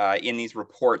in these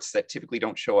reports that typically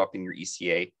don't show up in your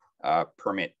ECA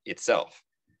permit itself.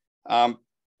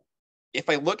 If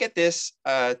I look at this,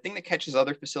 thing that catches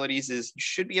other facilities is you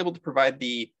should be able to provide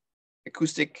the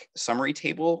acoustic summary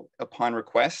table upon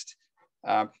request.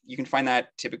 You can find that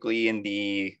typically in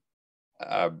the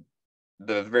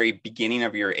very beginning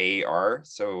of your AAR,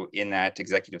 so in that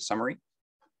executive summary.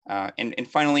 And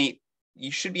finally,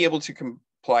 you should be able to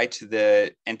comply to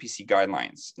the NPC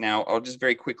guidelines. Now, I'll just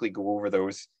very quickly go over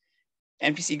those.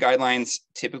 NPC guidelines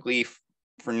typically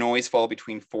for noise fall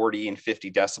between 40 and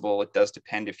 50 decibel. It does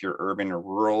depend if you're urban or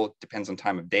rural. It depends on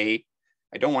time of day.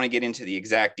 I don't want to get into the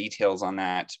exact details on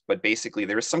that, but basically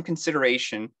there is some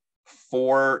consideration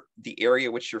for the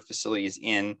area which your facility is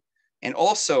in. And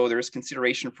also there's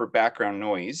consideration for background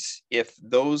noise if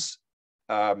those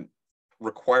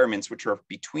requirements, which are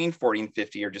between 40 and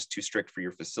 50, are just too strict for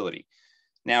your facility.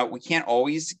 Now, we can't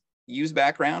always use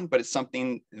background, but it's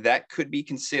something that could be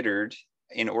considered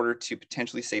in order to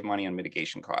potentially save money on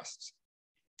mitigation costs.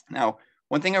 Now,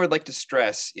 one thing I would like to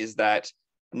stress is that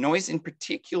noise in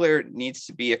particular needs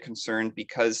to be a concern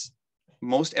because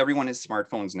most everyone has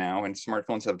smartphones now, and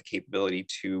smartphones have the capability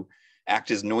to act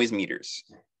as noise meters.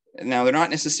 Now, they're not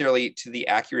necessarily to the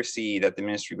accuracy that the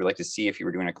ministry would like to see if you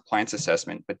were doing a compliance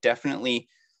assessment, but definitely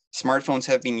smartphones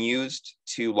have been used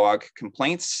to log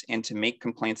complaints and to make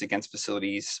complaints against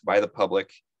facilities by the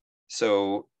public.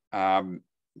 So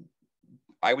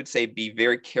I would say be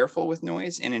very careful with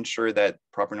noise and ensure that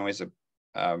proper noise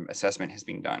assessment has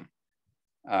been done.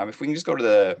 If we can just go to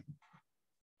the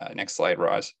next slide,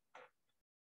 Roz.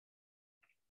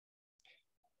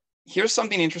 here's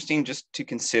something interesting just to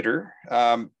consider.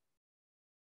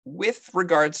 With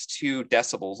regards to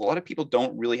decibels, a lot of people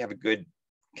don't really have a good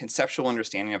conceptual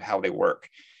understanding of how they work.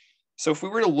 So if we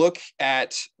were to look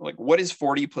at like, what is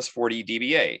 40 plus 40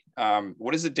 dBA?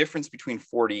 What is the difference between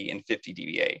 40 and 50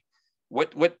 dBA?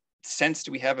 What sense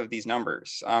do we have of these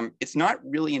numbers? It's not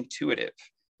really intuitive.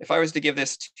 If I was to give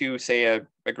this to, say,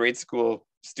 a grade school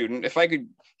student, if I could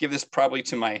give this probably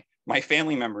to my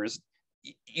family members,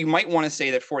 you might want to say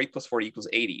that 40 plus 40 equals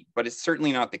 80, but it's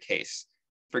certainly not the case.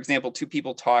 For example, two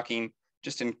people talking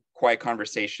just in quiet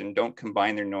conversation don't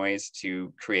combine their noise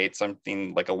to create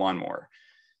something like a lawnmower.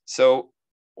 So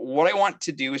what I want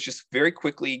to do is just very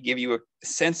quickly give you a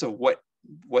sense of what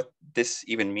this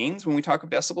even means when we talk of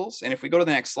decibels. And if we go to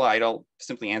the next slide, I'll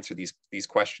simply answer these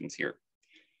questions here.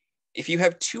 If you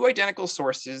have two identical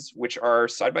sources, which are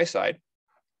side by side,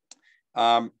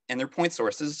 and they're point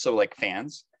sources, so like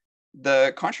fans,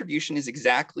 the contribution is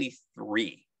exactly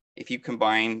 3 if you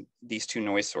combine these two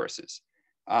noise sources.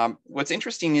 What's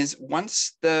interesting is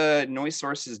once the noise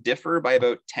sources differ by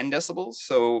about 10 decibels,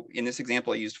 so in this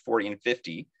example, I used 40 and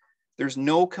 50, there's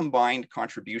no combined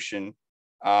contribution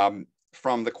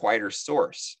from the quieter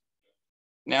source.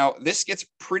 Now, this gets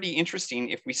pretty interesting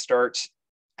if we start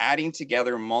adding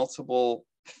together multiple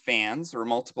fans or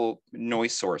multiple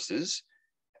noise sources.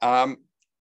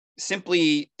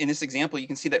 Simply in this example, you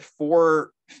can see that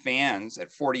 4 fans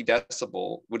at 40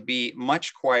 decibel would be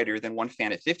much quieter than 1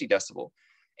 fan at 50 decibel.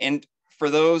 And for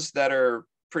those that are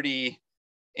pretty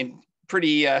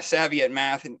savvy at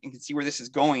math and can see where this is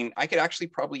going, I could actually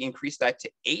probably increase that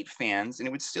to 8 fans and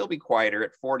it would still be quieter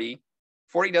at 40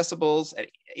 decibels. At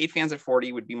 8 fans at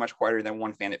 40 would be much quieter than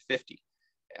 1 fan at 50.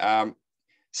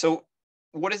 So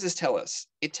what does this tell us?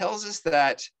 It tells us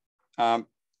that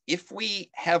if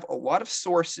we have a lot of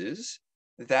sources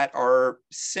that are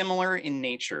similar in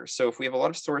nature, so if we have a lot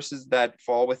of sources that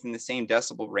fall within the same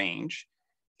decibel range,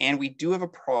 and we do have a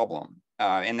problem,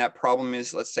 and that problem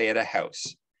is, let's say, at a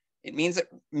house, it means that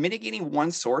mitigating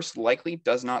one source likely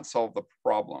does not solve the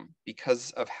problem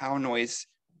because of how noise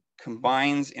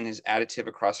combines and is additive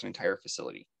across an entire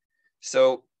facility.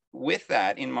 So with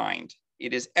that in mind,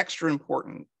 it is extra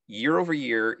important year over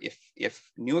year, if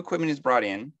new equipment is brought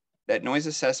in, that noise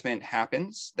assessment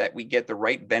happens, that we get the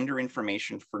right vendor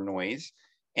information for noise,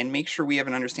 and make sure we have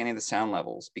an understanding of the sound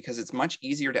levels, because it's much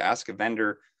easier to ask a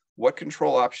vendor, what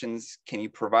control options can you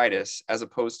provide us, as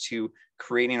opposed to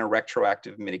creating a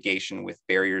retroactive mitigation with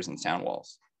barriers and sound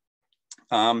walls.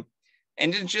 And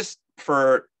then just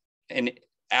for an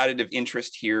additive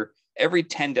interest here, every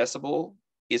 10 decibel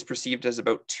is perceived as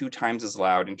about 2 times as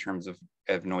loud in terms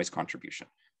of noise contribution.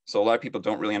 So a lot of people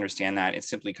don't really understand that. It's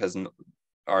simply because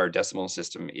our decimal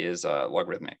system is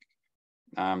logarithmic.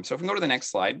 So if we can go to the next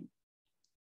slide.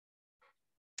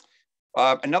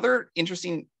 Another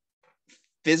interesting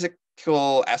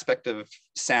physical aspect of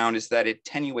sound is that it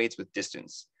attenuates with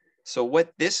distance. So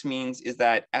what this means is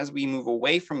that as we move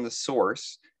away from the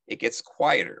source, it gets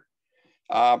quieter.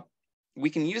 We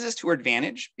can use this to our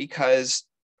advantage because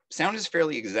sound is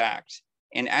fairly exact.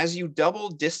 And as you double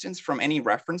distance from any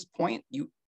reference point,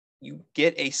 you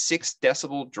get a 6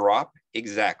 decibel drop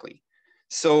exactly.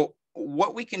 So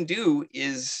what we can do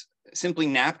is simply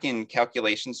napkin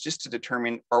calculations just to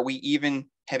determine, are we even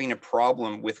having a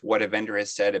problem with what a vendor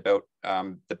has said about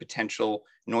the potential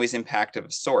noise impact of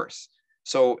a source.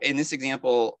 So in this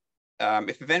example,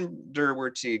 if a vendor were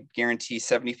to guarantee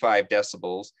 75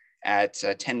 decibels at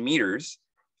 10 meters,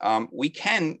 we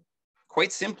can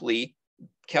quite simply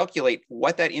calculate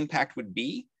what that impact would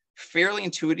be fairly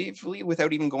intuitively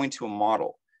without even going to a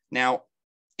model. Now,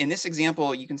 in this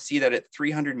example, you can see that at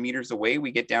 300 meters away,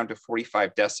 we get down to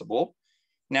 45 decibel.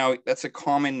 Now, that's a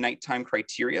common nighttime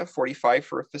criteria, 45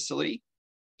 for a facility.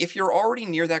 If you're already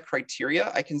near that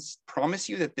criteria, I can promise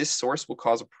you that this source will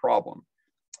cause a problem.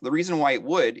 The reason why it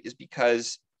would is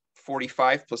because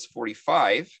 45 plus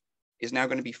 45 is now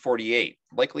going to be 48.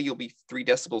 Likely you'll be 3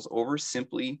 decibels over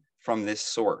simply from this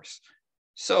source.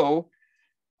 So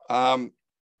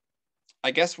I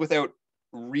guess without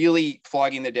really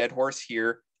flogging the dead horse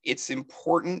here, it's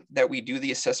important that we do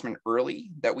the assessment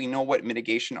early, that we know what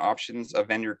mitigation options a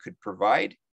vendor could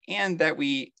provide, and that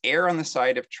we err on the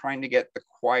side of trying to get the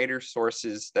quieter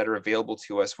sources that are available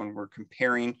to us when we're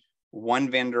comparing one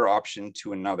vendor option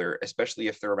to another, especially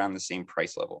if they're around the same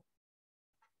price level.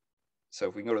 So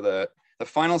if we go to the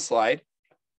final slide.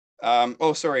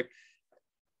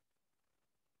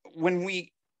 When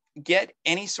we get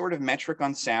any sort of metric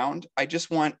on sound, I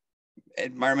just want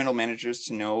environmental managers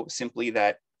to know simply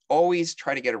that always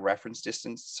try to get a reference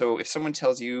distance. So if someone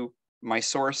tells you my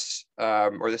source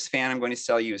or this fan I'm going to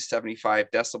sell you is 75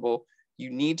 decibel, you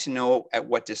need to know at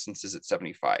what distance is it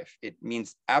 75. It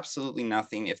means absolutely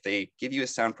nothing if they give you a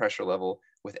sound pressure level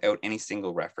without any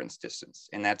single reference distance.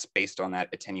 And that's based on that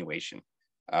attenuation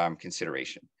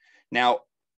consideration. Now,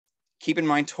 keep in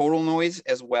mind total noise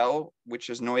as well, which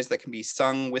is noise that can be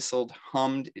sung, whistled,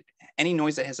 hummed. Any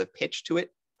noise that has a pitch to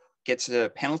it gets a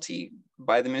penalty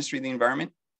by the Ministry of the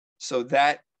Environment. So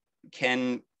that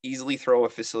can easily throw a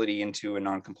facility into a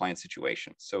non-compliant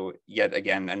situation. So yet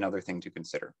again, another thing to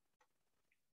consider.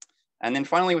 And then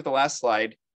finally, with the last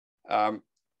slide,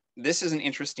 this is an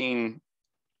interesting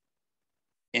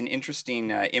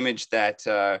image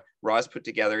that Roz put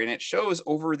together, and it shows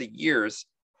over the years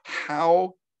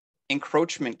how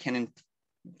encroachment can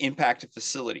impact a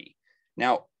facility.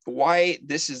 Now, why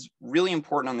this is really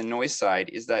important on the noise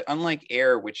side is that unlike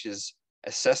air, which is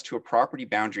assessed to a property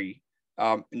boundary,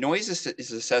 noise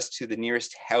is assessed to the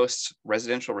nearest house,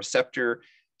 residential receptor,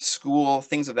 school,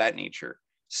 things of that nature.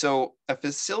 So a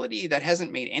facility that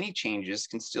hasn't made any changes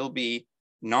can still be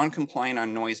non-compliant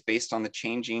on noise based on the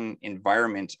changing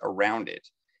environment around it.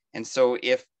 And so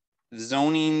if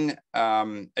zoning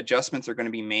adjustments are going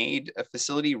to be made, a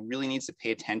facility really needs to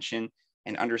pay attention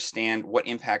and understand what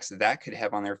impacts that could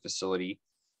have on their facility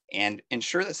and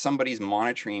ensure that somebody's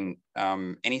monitoring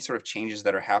any sort of changes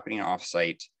that are happening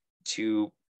offsite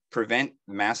to prevent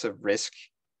massive risk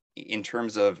in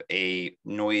terms of a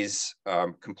noise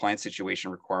compliance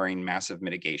situation requiring massive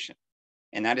mitigation.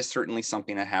 And that is certainly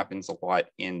something that happens a lot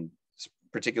in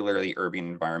particularly urban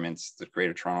environments, the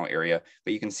Greater Toronto area.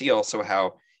 But you can see also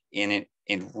how in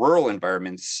rural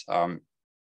environments,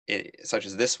 such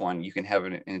as this one, you can have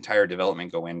an entire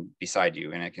development go in beside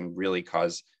you, and it can really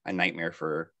cause a nightmare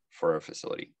for a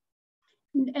facility.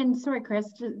 And sorry, Chris,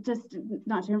 just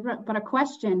not to interrupt, but a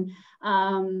question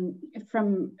from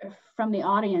the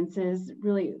audience is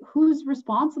really who's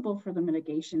responsible for the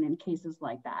mitigation in cases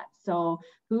like that? So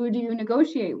who do you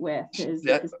negotiate with? Is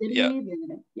it the city?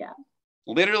 Yeah.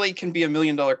 Literally can be $1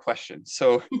 million question.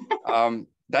 So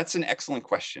that's an excellent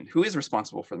question. Who is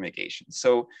responsible for the mitigation?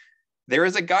 So there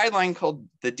is a guideline called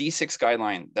the D6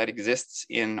 guideline that exists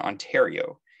in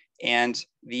Ontario. And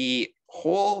the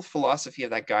whole philosophy of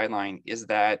that guideline is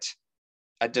that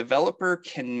a developer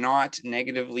cannot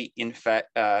negatively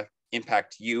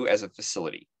impact you as a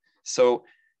facility. So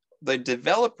the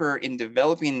developer in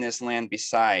developing this land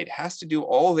beside has to do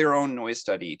all their own noise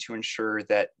study to ensure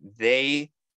that they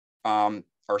are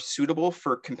suitable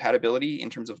for compatibility in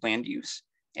terms of land use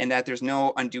and that there's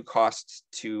no undue costs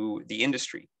to the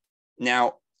industry.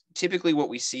 Now, typically what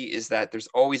we see is that there's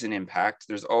always an impact.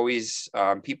 There's always,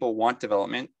 people want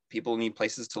development. People need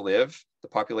places to live. The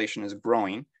population is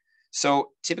growing.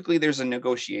 So typically there's a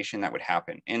negotiation that would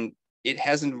happen. And it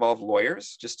has involved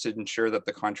lawyers just to ensure that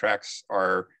the contracts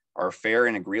are fair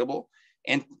and agreeable.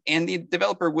 And the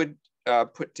developer would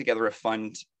put together a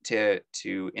fund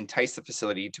to entice the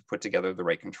facility to put together the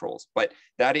right controls. But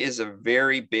that is a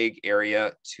very big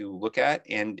area to look at.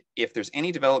 And if there's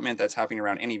any development that's happening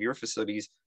around any of your facilities,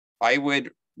 I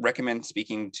would recommend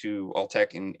speaking to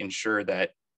Altech and ensure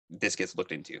that this gets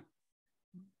looked into.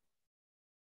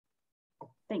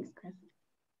 Thanks, Chris.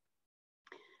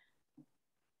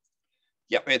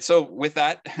 Yep, and so with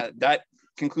that, that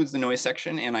concludes the noise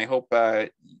section, and I hope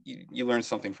you learned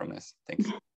something from this. Thanks.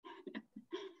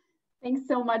 Thanks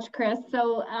so much, Chris.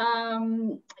 So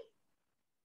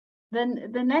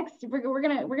then the next, we're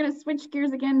gonna switch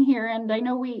gears again here, and I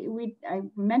know I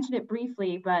mentioned it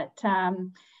briefly, but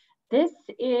this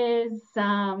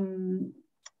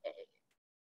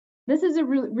is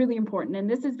really important, and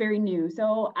this is very new.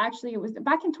 So actually, it was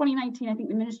back in 2019. I think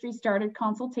the ministry started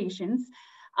consultations,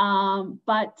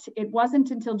 but it wasn't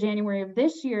until January of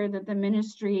this year that the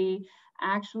ministry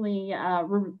actually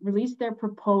released their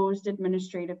proposed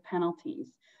administrative penalties.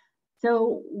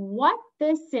 So what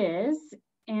this is,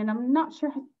 and I'm not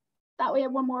sure that we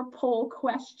have one more poll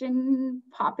question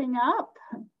popping up,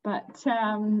 but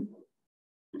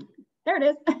there it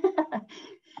is.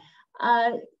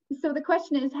 So the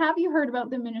question is, have you heard about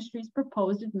the ministry's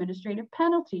proposed administrative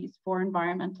penalties for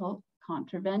environmental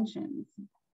contraventions?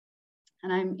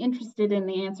 And I'm interested in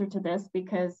the answer to this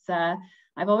because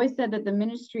I've always said that the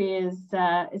ministry is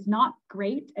not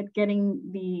great at getting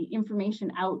the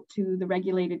information out to the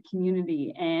regulated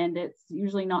community, and it's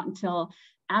usually not until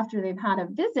after they've had a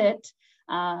visit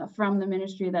from the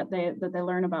ministry that they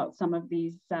learn about some of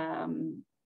these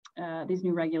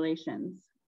new regulations.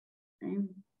 Okay.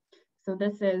 So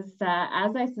this is,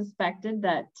 as I suspected,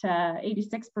 that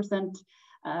 86%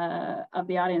 of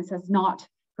the audience has not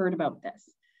heard about this.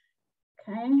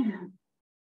 Okay.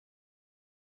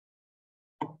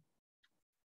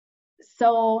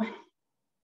 So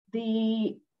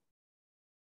the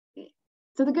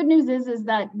So the good news is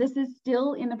that this is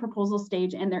still in the proposal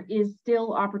stage, and there is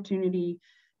still opportunity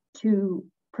to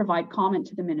provide comment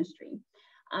to the ministry.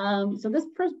 So this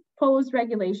proposed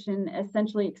regulation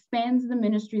essentially expands the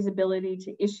ministry's ability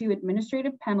to issue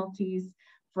administrative penalties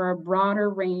for a broader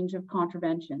range of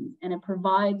contraventions, and it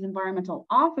provides environmental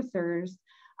officers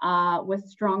with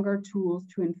stronger tools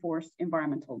to enforce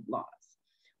environmental laws.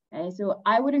 Okay, so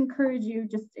I would encourage you,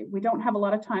 we don't have a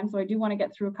lot of time, so I do want to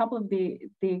get through a couple of the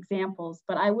examples,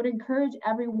 but I would encourage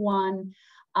everyone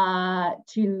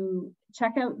to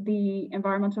check out the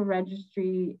environmental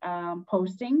registry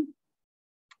posting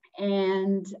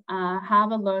and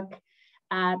have a look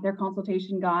at their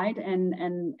consultation guide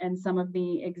and some of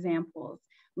the examples.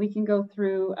 We can go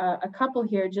through a couple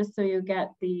here just so you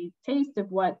get the taste of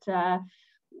what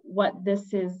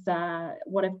this is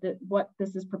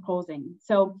proposing.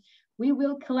 So we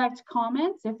will collect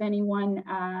comments if anyone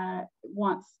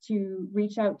wants to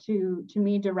reach out to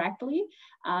me directly.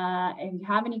 If you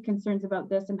have any concerns about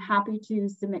this, I'm happy to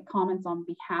submit comments on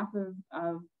behalf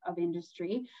of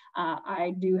industry.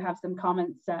 I do have some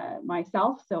comments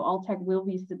myself, so Altech will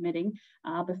be submitting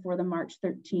before the March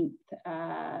 13th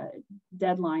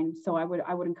deadline. So I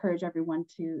would encourage everyone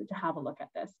to have a look at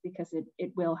this, because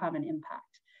it will have an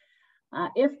impact.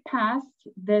 If passed,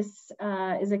 this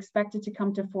is expected to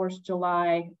come to force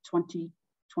July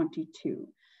 2022.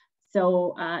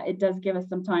 So it does give us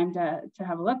some time to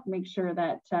have a look, make sure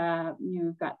that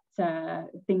you've got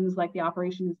things like the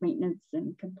operations, maintenance,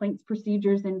 and complaints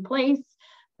procedures in place,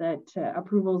 that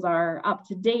approvals are up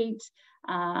to date,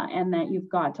 and that you've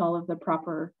got all of the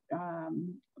proper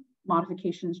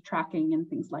modifications, tracking, and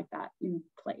things like that in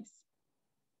place.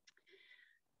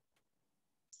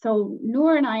 So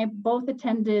Noor and I both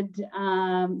attended,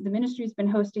 the ministry's been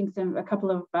hosting a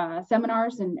couple of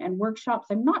seminars and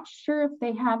workshops. I'm not sure if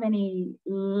they have any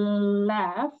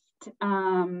left.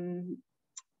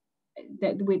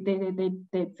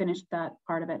 They finished that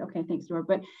part of it. Okay, thanks, Noor.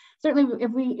 But certainly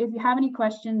if you have any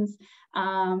questions,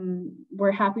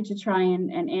 we're happy to try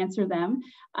and answer them.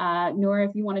 Noor,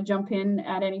 if you want to jump in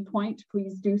at any point,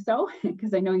 please do so,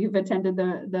 because I know you've attended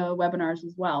the webinars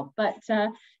as well. But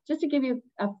just to give you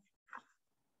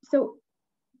so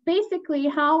basically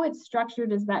how it's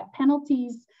structured is that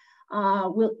penalties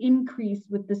will increase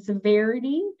with the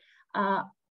severity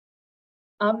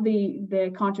of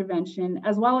the contravention,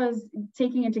 as well as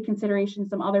taking into consideration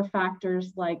some other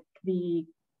factors like the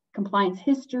compliance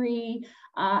history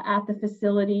at the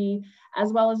facility,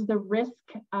 as well as the risk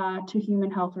to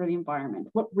human health or the environment.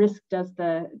 What risk does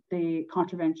the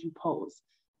contravention pose?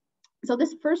 So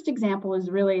this first example is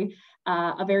really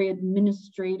a very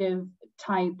administrative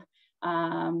type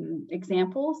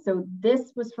example. So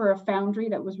this was for a foundry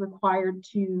that was required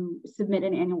to submit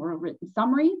an annual written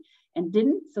summary and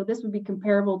didn't. So this would be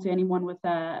comparable to anyone with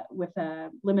a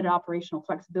limited operational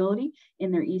flexibility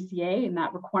in their ECA and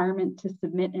that requirement to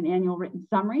submit an annual written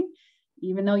summary.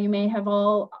 Even though you may have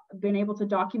all been able to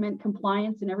document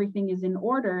compliance and everything is in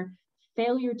order,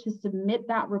 failure to submit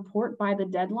that report by the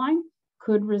deadline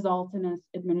could result in an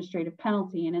administrative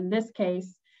penalty. And in this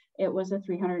case, it was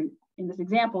in this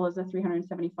example, is a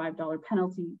 $375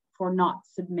 penalty for not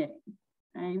submitting.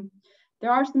 Okay?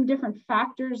 There are some different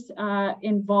factors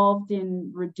involved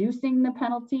in reducing the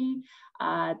penalty.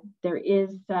 There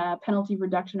is penalty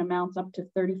reduction amounts up to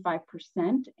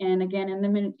 35%. And again, in the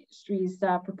ministry's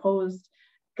proposed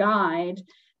guide,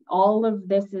 all of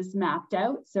this is mapped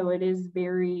out. So it is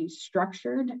very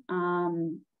structured.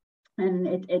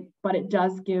 But it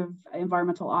does give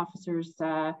environmental officers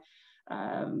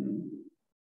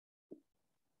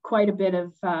quite a bit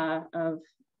of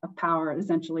power,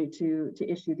 essentially, to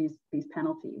issue these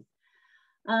penalties.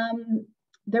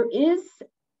 There is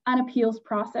an appeals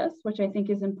process, which I think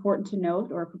is important to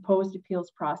note, or a proposed appeals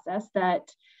process,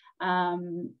 that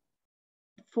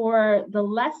for the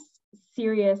less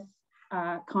serious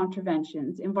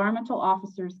contraventions, environmental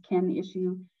officers can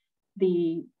issue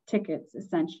the tickets,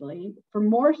 essentially. For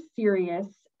more serious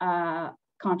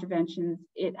contraventions,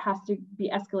 it has to be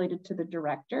escalated to the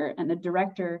director, and the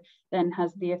director then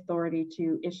has the authority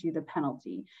to issue the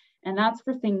penalty. And that's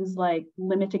for things like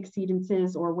limit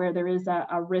exceedances, or where there is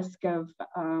a risk of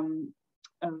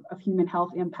human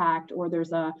health impact, or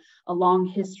there's a long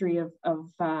history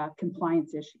of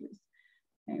compliance issues.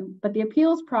 Okay? But the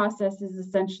appeals process is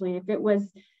essentially, if it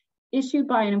was issued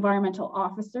by an environmental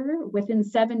officer, within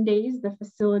 7 days, the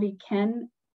facility can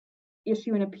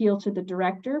issue an appeal to the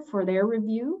director for their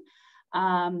review.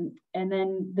 And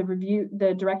then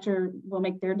the director will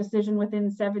make their decision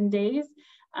within 7 days.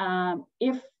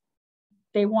 If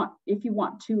if you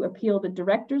want to appeal the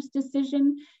director's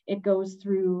decision, it goes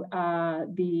through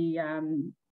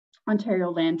the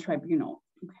Ontario Land Tribunal.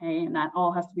 Okay, and that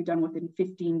all has to be done within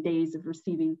 15 days of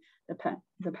receiving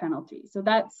the penalty. So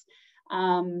that's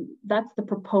the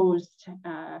proposed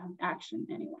action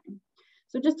anyway.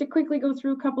 So just to quickly go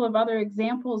through a couple of other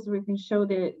examples where we can show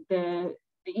the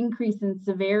increase in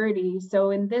severity.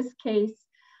 So in this case,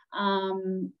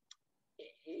 when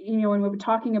we were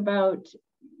talking about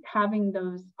having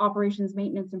those operations,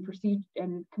 maintenance,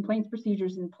 and complaints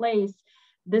procedures in place,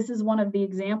 this is one of the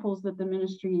examples that the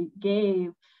ministry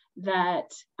gave, that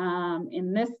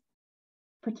in this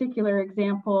particular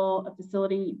example, a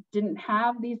facility didn't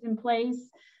have these in place.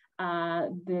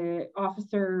 The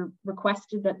officer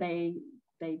requested that they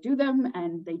do them,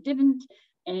 and they didn't.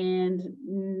 And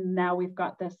now we've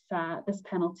got this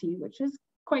penalty, which is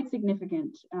quite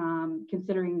significant,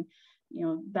 considering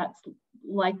that's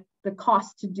like the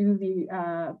cost to do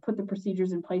put the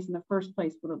procedures in place in the first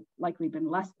place would have likely been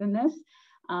less than this.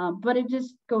 But it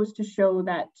just goes to show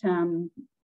that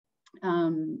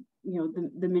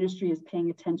the ministry is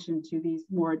paying attention to these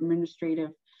more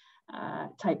administrative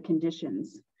type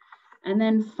conditions. And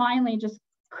then finally, just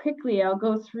quickly, I'll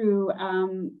go through,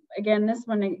 again, this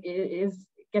one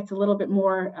gets a little bit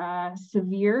more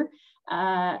severe,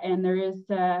 and there is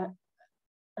a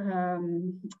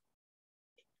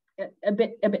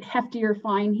bit heftier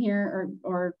fine here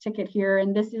or ticket here,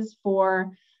 and this is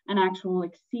for an actual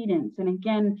exceedance. And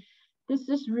again, this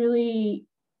just really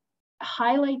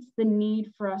highlights the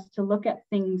need for us to look at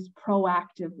things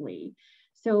proactively.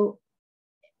 So,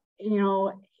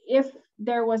 if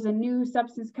there was a new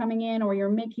substance coming in, or you're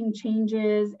making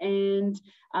changes and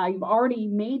you've already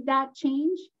made that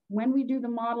change, when we do the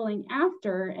modeling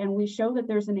after and we show that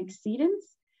there's an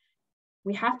exceedance,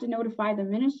 we have to notify the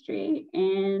ministry,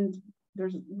 and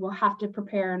we'll have to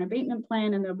prepare an abatement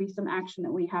plan, and there'll be some action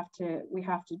that we have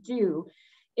to do.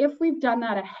 If we've done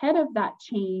that ahead of that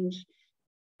change,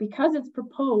 because it's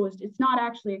proposed, it's not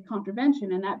actually a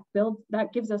contravention, and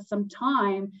that gives us some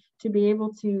time to be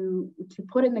able to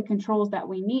put in the controls that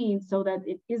we need so that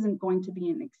it isn't going to be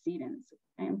an exceedance.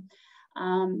 Okay?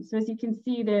 So as you can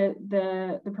see,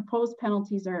 the proposed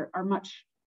penalties are much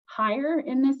higher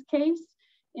in this case.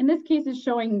 In this case, it's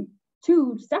showing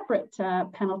two separate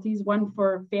penalties, one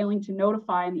for failing to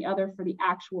notify and the other for the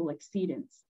actual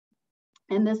exceedance.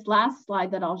 And this last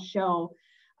slide that I'll show,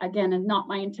 again, is not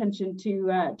my intention to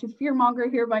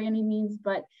fearmonger here by any means,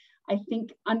 but I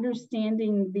think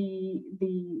understanding the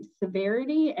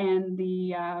severity and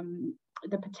the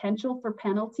potential for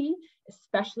penalty,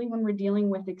 especially when we're dealing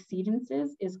with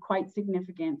exceedances, is quite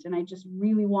significant. And I just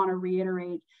really want to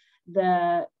reiterate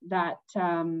that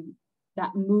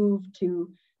move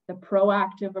to the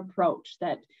proactive approach,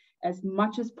 that as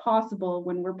much as possible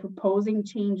when we're proposing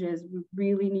changes, we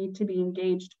really need to be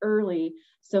engaged early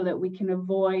so that we can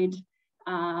avoid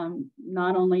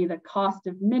not only the cost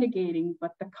of mitigating,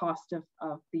 but the cost of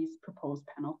these proposed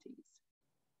penalties.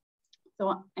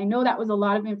 So I know that was a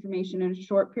lot of information in a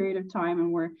short period of time,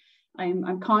 and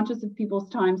I'm conscious of people's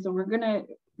time, so we're gonna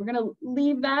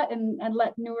leave that and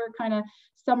let Noor kind of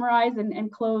summarize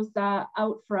and close that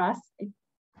out for us. I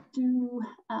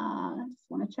just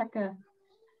want to check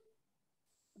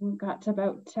we've got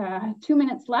about 2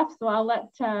 minutes left, so I'll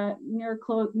let Noor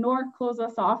close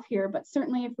us off here. But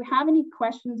certainly, if we have any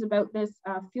questions about this,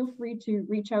 feel free to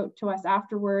reach out to us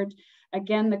afterward.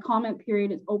 Again, the comment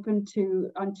period is open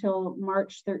until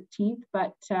March 13th,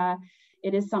 but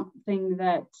it is something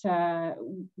that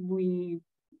we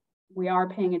are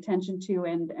paying attention to,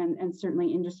 and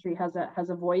certainly industry has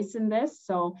a voice in this.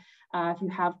 So if you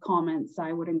have comments,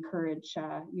 I would encourage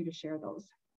you to share those.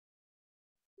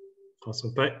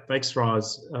 Awesome. Thanks,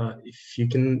 Roz. If you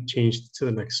can change to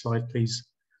the next slide, please.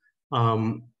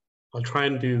 I'll try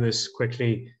and do this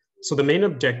quickly. So the main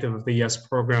objective of the YES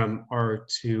program are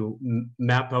to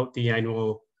map out the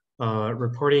annual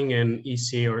reporting and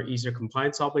ECA or EASER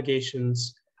compliance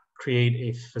obligations, create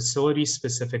a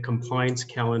facility-specific compliance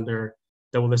calendar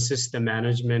that will assist the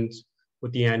management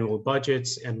with the annual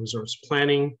budgets and resource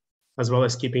planning, as well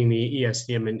as keeping the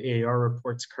ESDM and AAR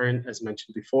reports current, as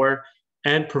mentioned before,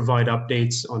 and provide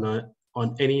updates on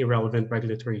any relevant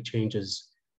regulatory changes.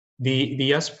 The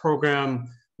YES program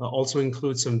also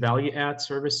includes some value-add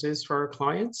services for our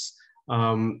clients,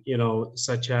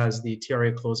 such as the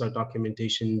TRA closeout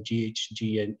documentation,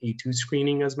 GHG, and A2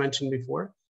 screening, as mentioned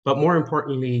before. But more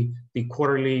importantly, the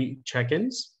quarterly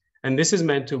check-ins. And this is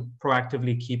meant to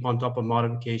proactively keep on top of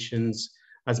modifications,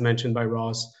 as mentioned by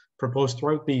Ross, proposed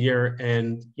throughout the year,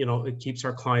 and it keeps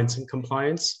our clients in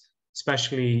compliance,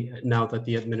 especially now that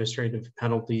the administrative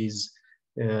penalties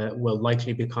will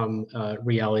likely become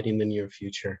reality in the near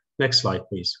future. Next slide,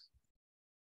 please.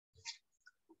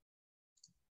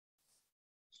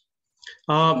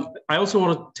 I also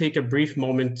want to take a brief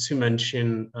moment to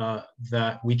mention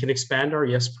that we can expand our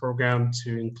YES program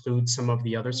to include some of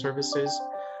the other services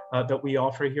that we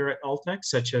offer here at Altech,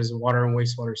 such as water and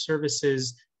wastewater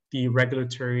services, the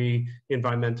regulatory,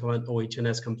 environmental, and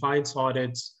OH&S compliance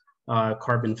audits,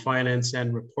 carbon finance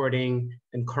and reporting,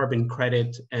 and carbon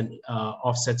credit and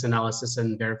offsets analysis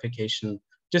and verification,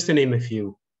 just to name a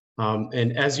few.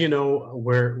 And as you know,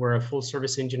 we're a full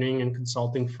service engineering and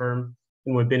consulting firm,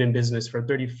 and we've been in business for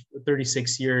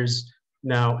 36 years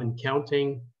now and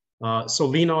counting. So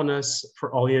lean on us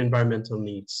for all your environmental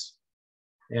needs.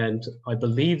 And I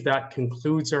believe that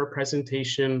concludes our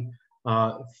presentation.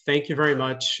 Thank you very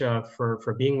much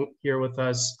for being here with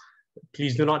us.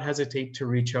 Please do not hesitate to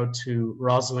reach out to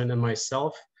Rosalind and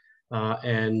myself.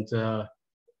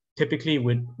 Typically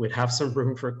we'd have some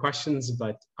room for questions,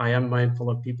 but I am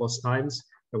mindful of people's times,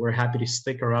 but we're happy to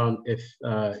stick around if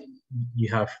you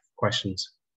have questions.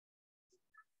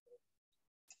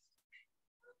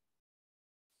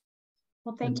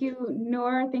 Well, thank you,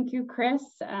 Noor. Thank you, Chris,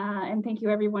 and thank you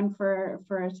everyone for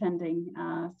attending.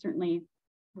 Certainly,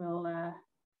 we'll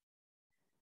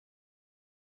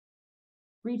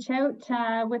reach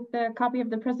out with the copy of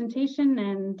the presentation,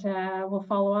 and we'll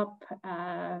follow up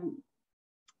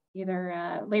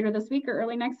either later this week or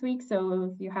early next week.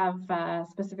 So if you have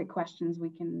specific questions,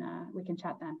 we can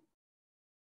chat then.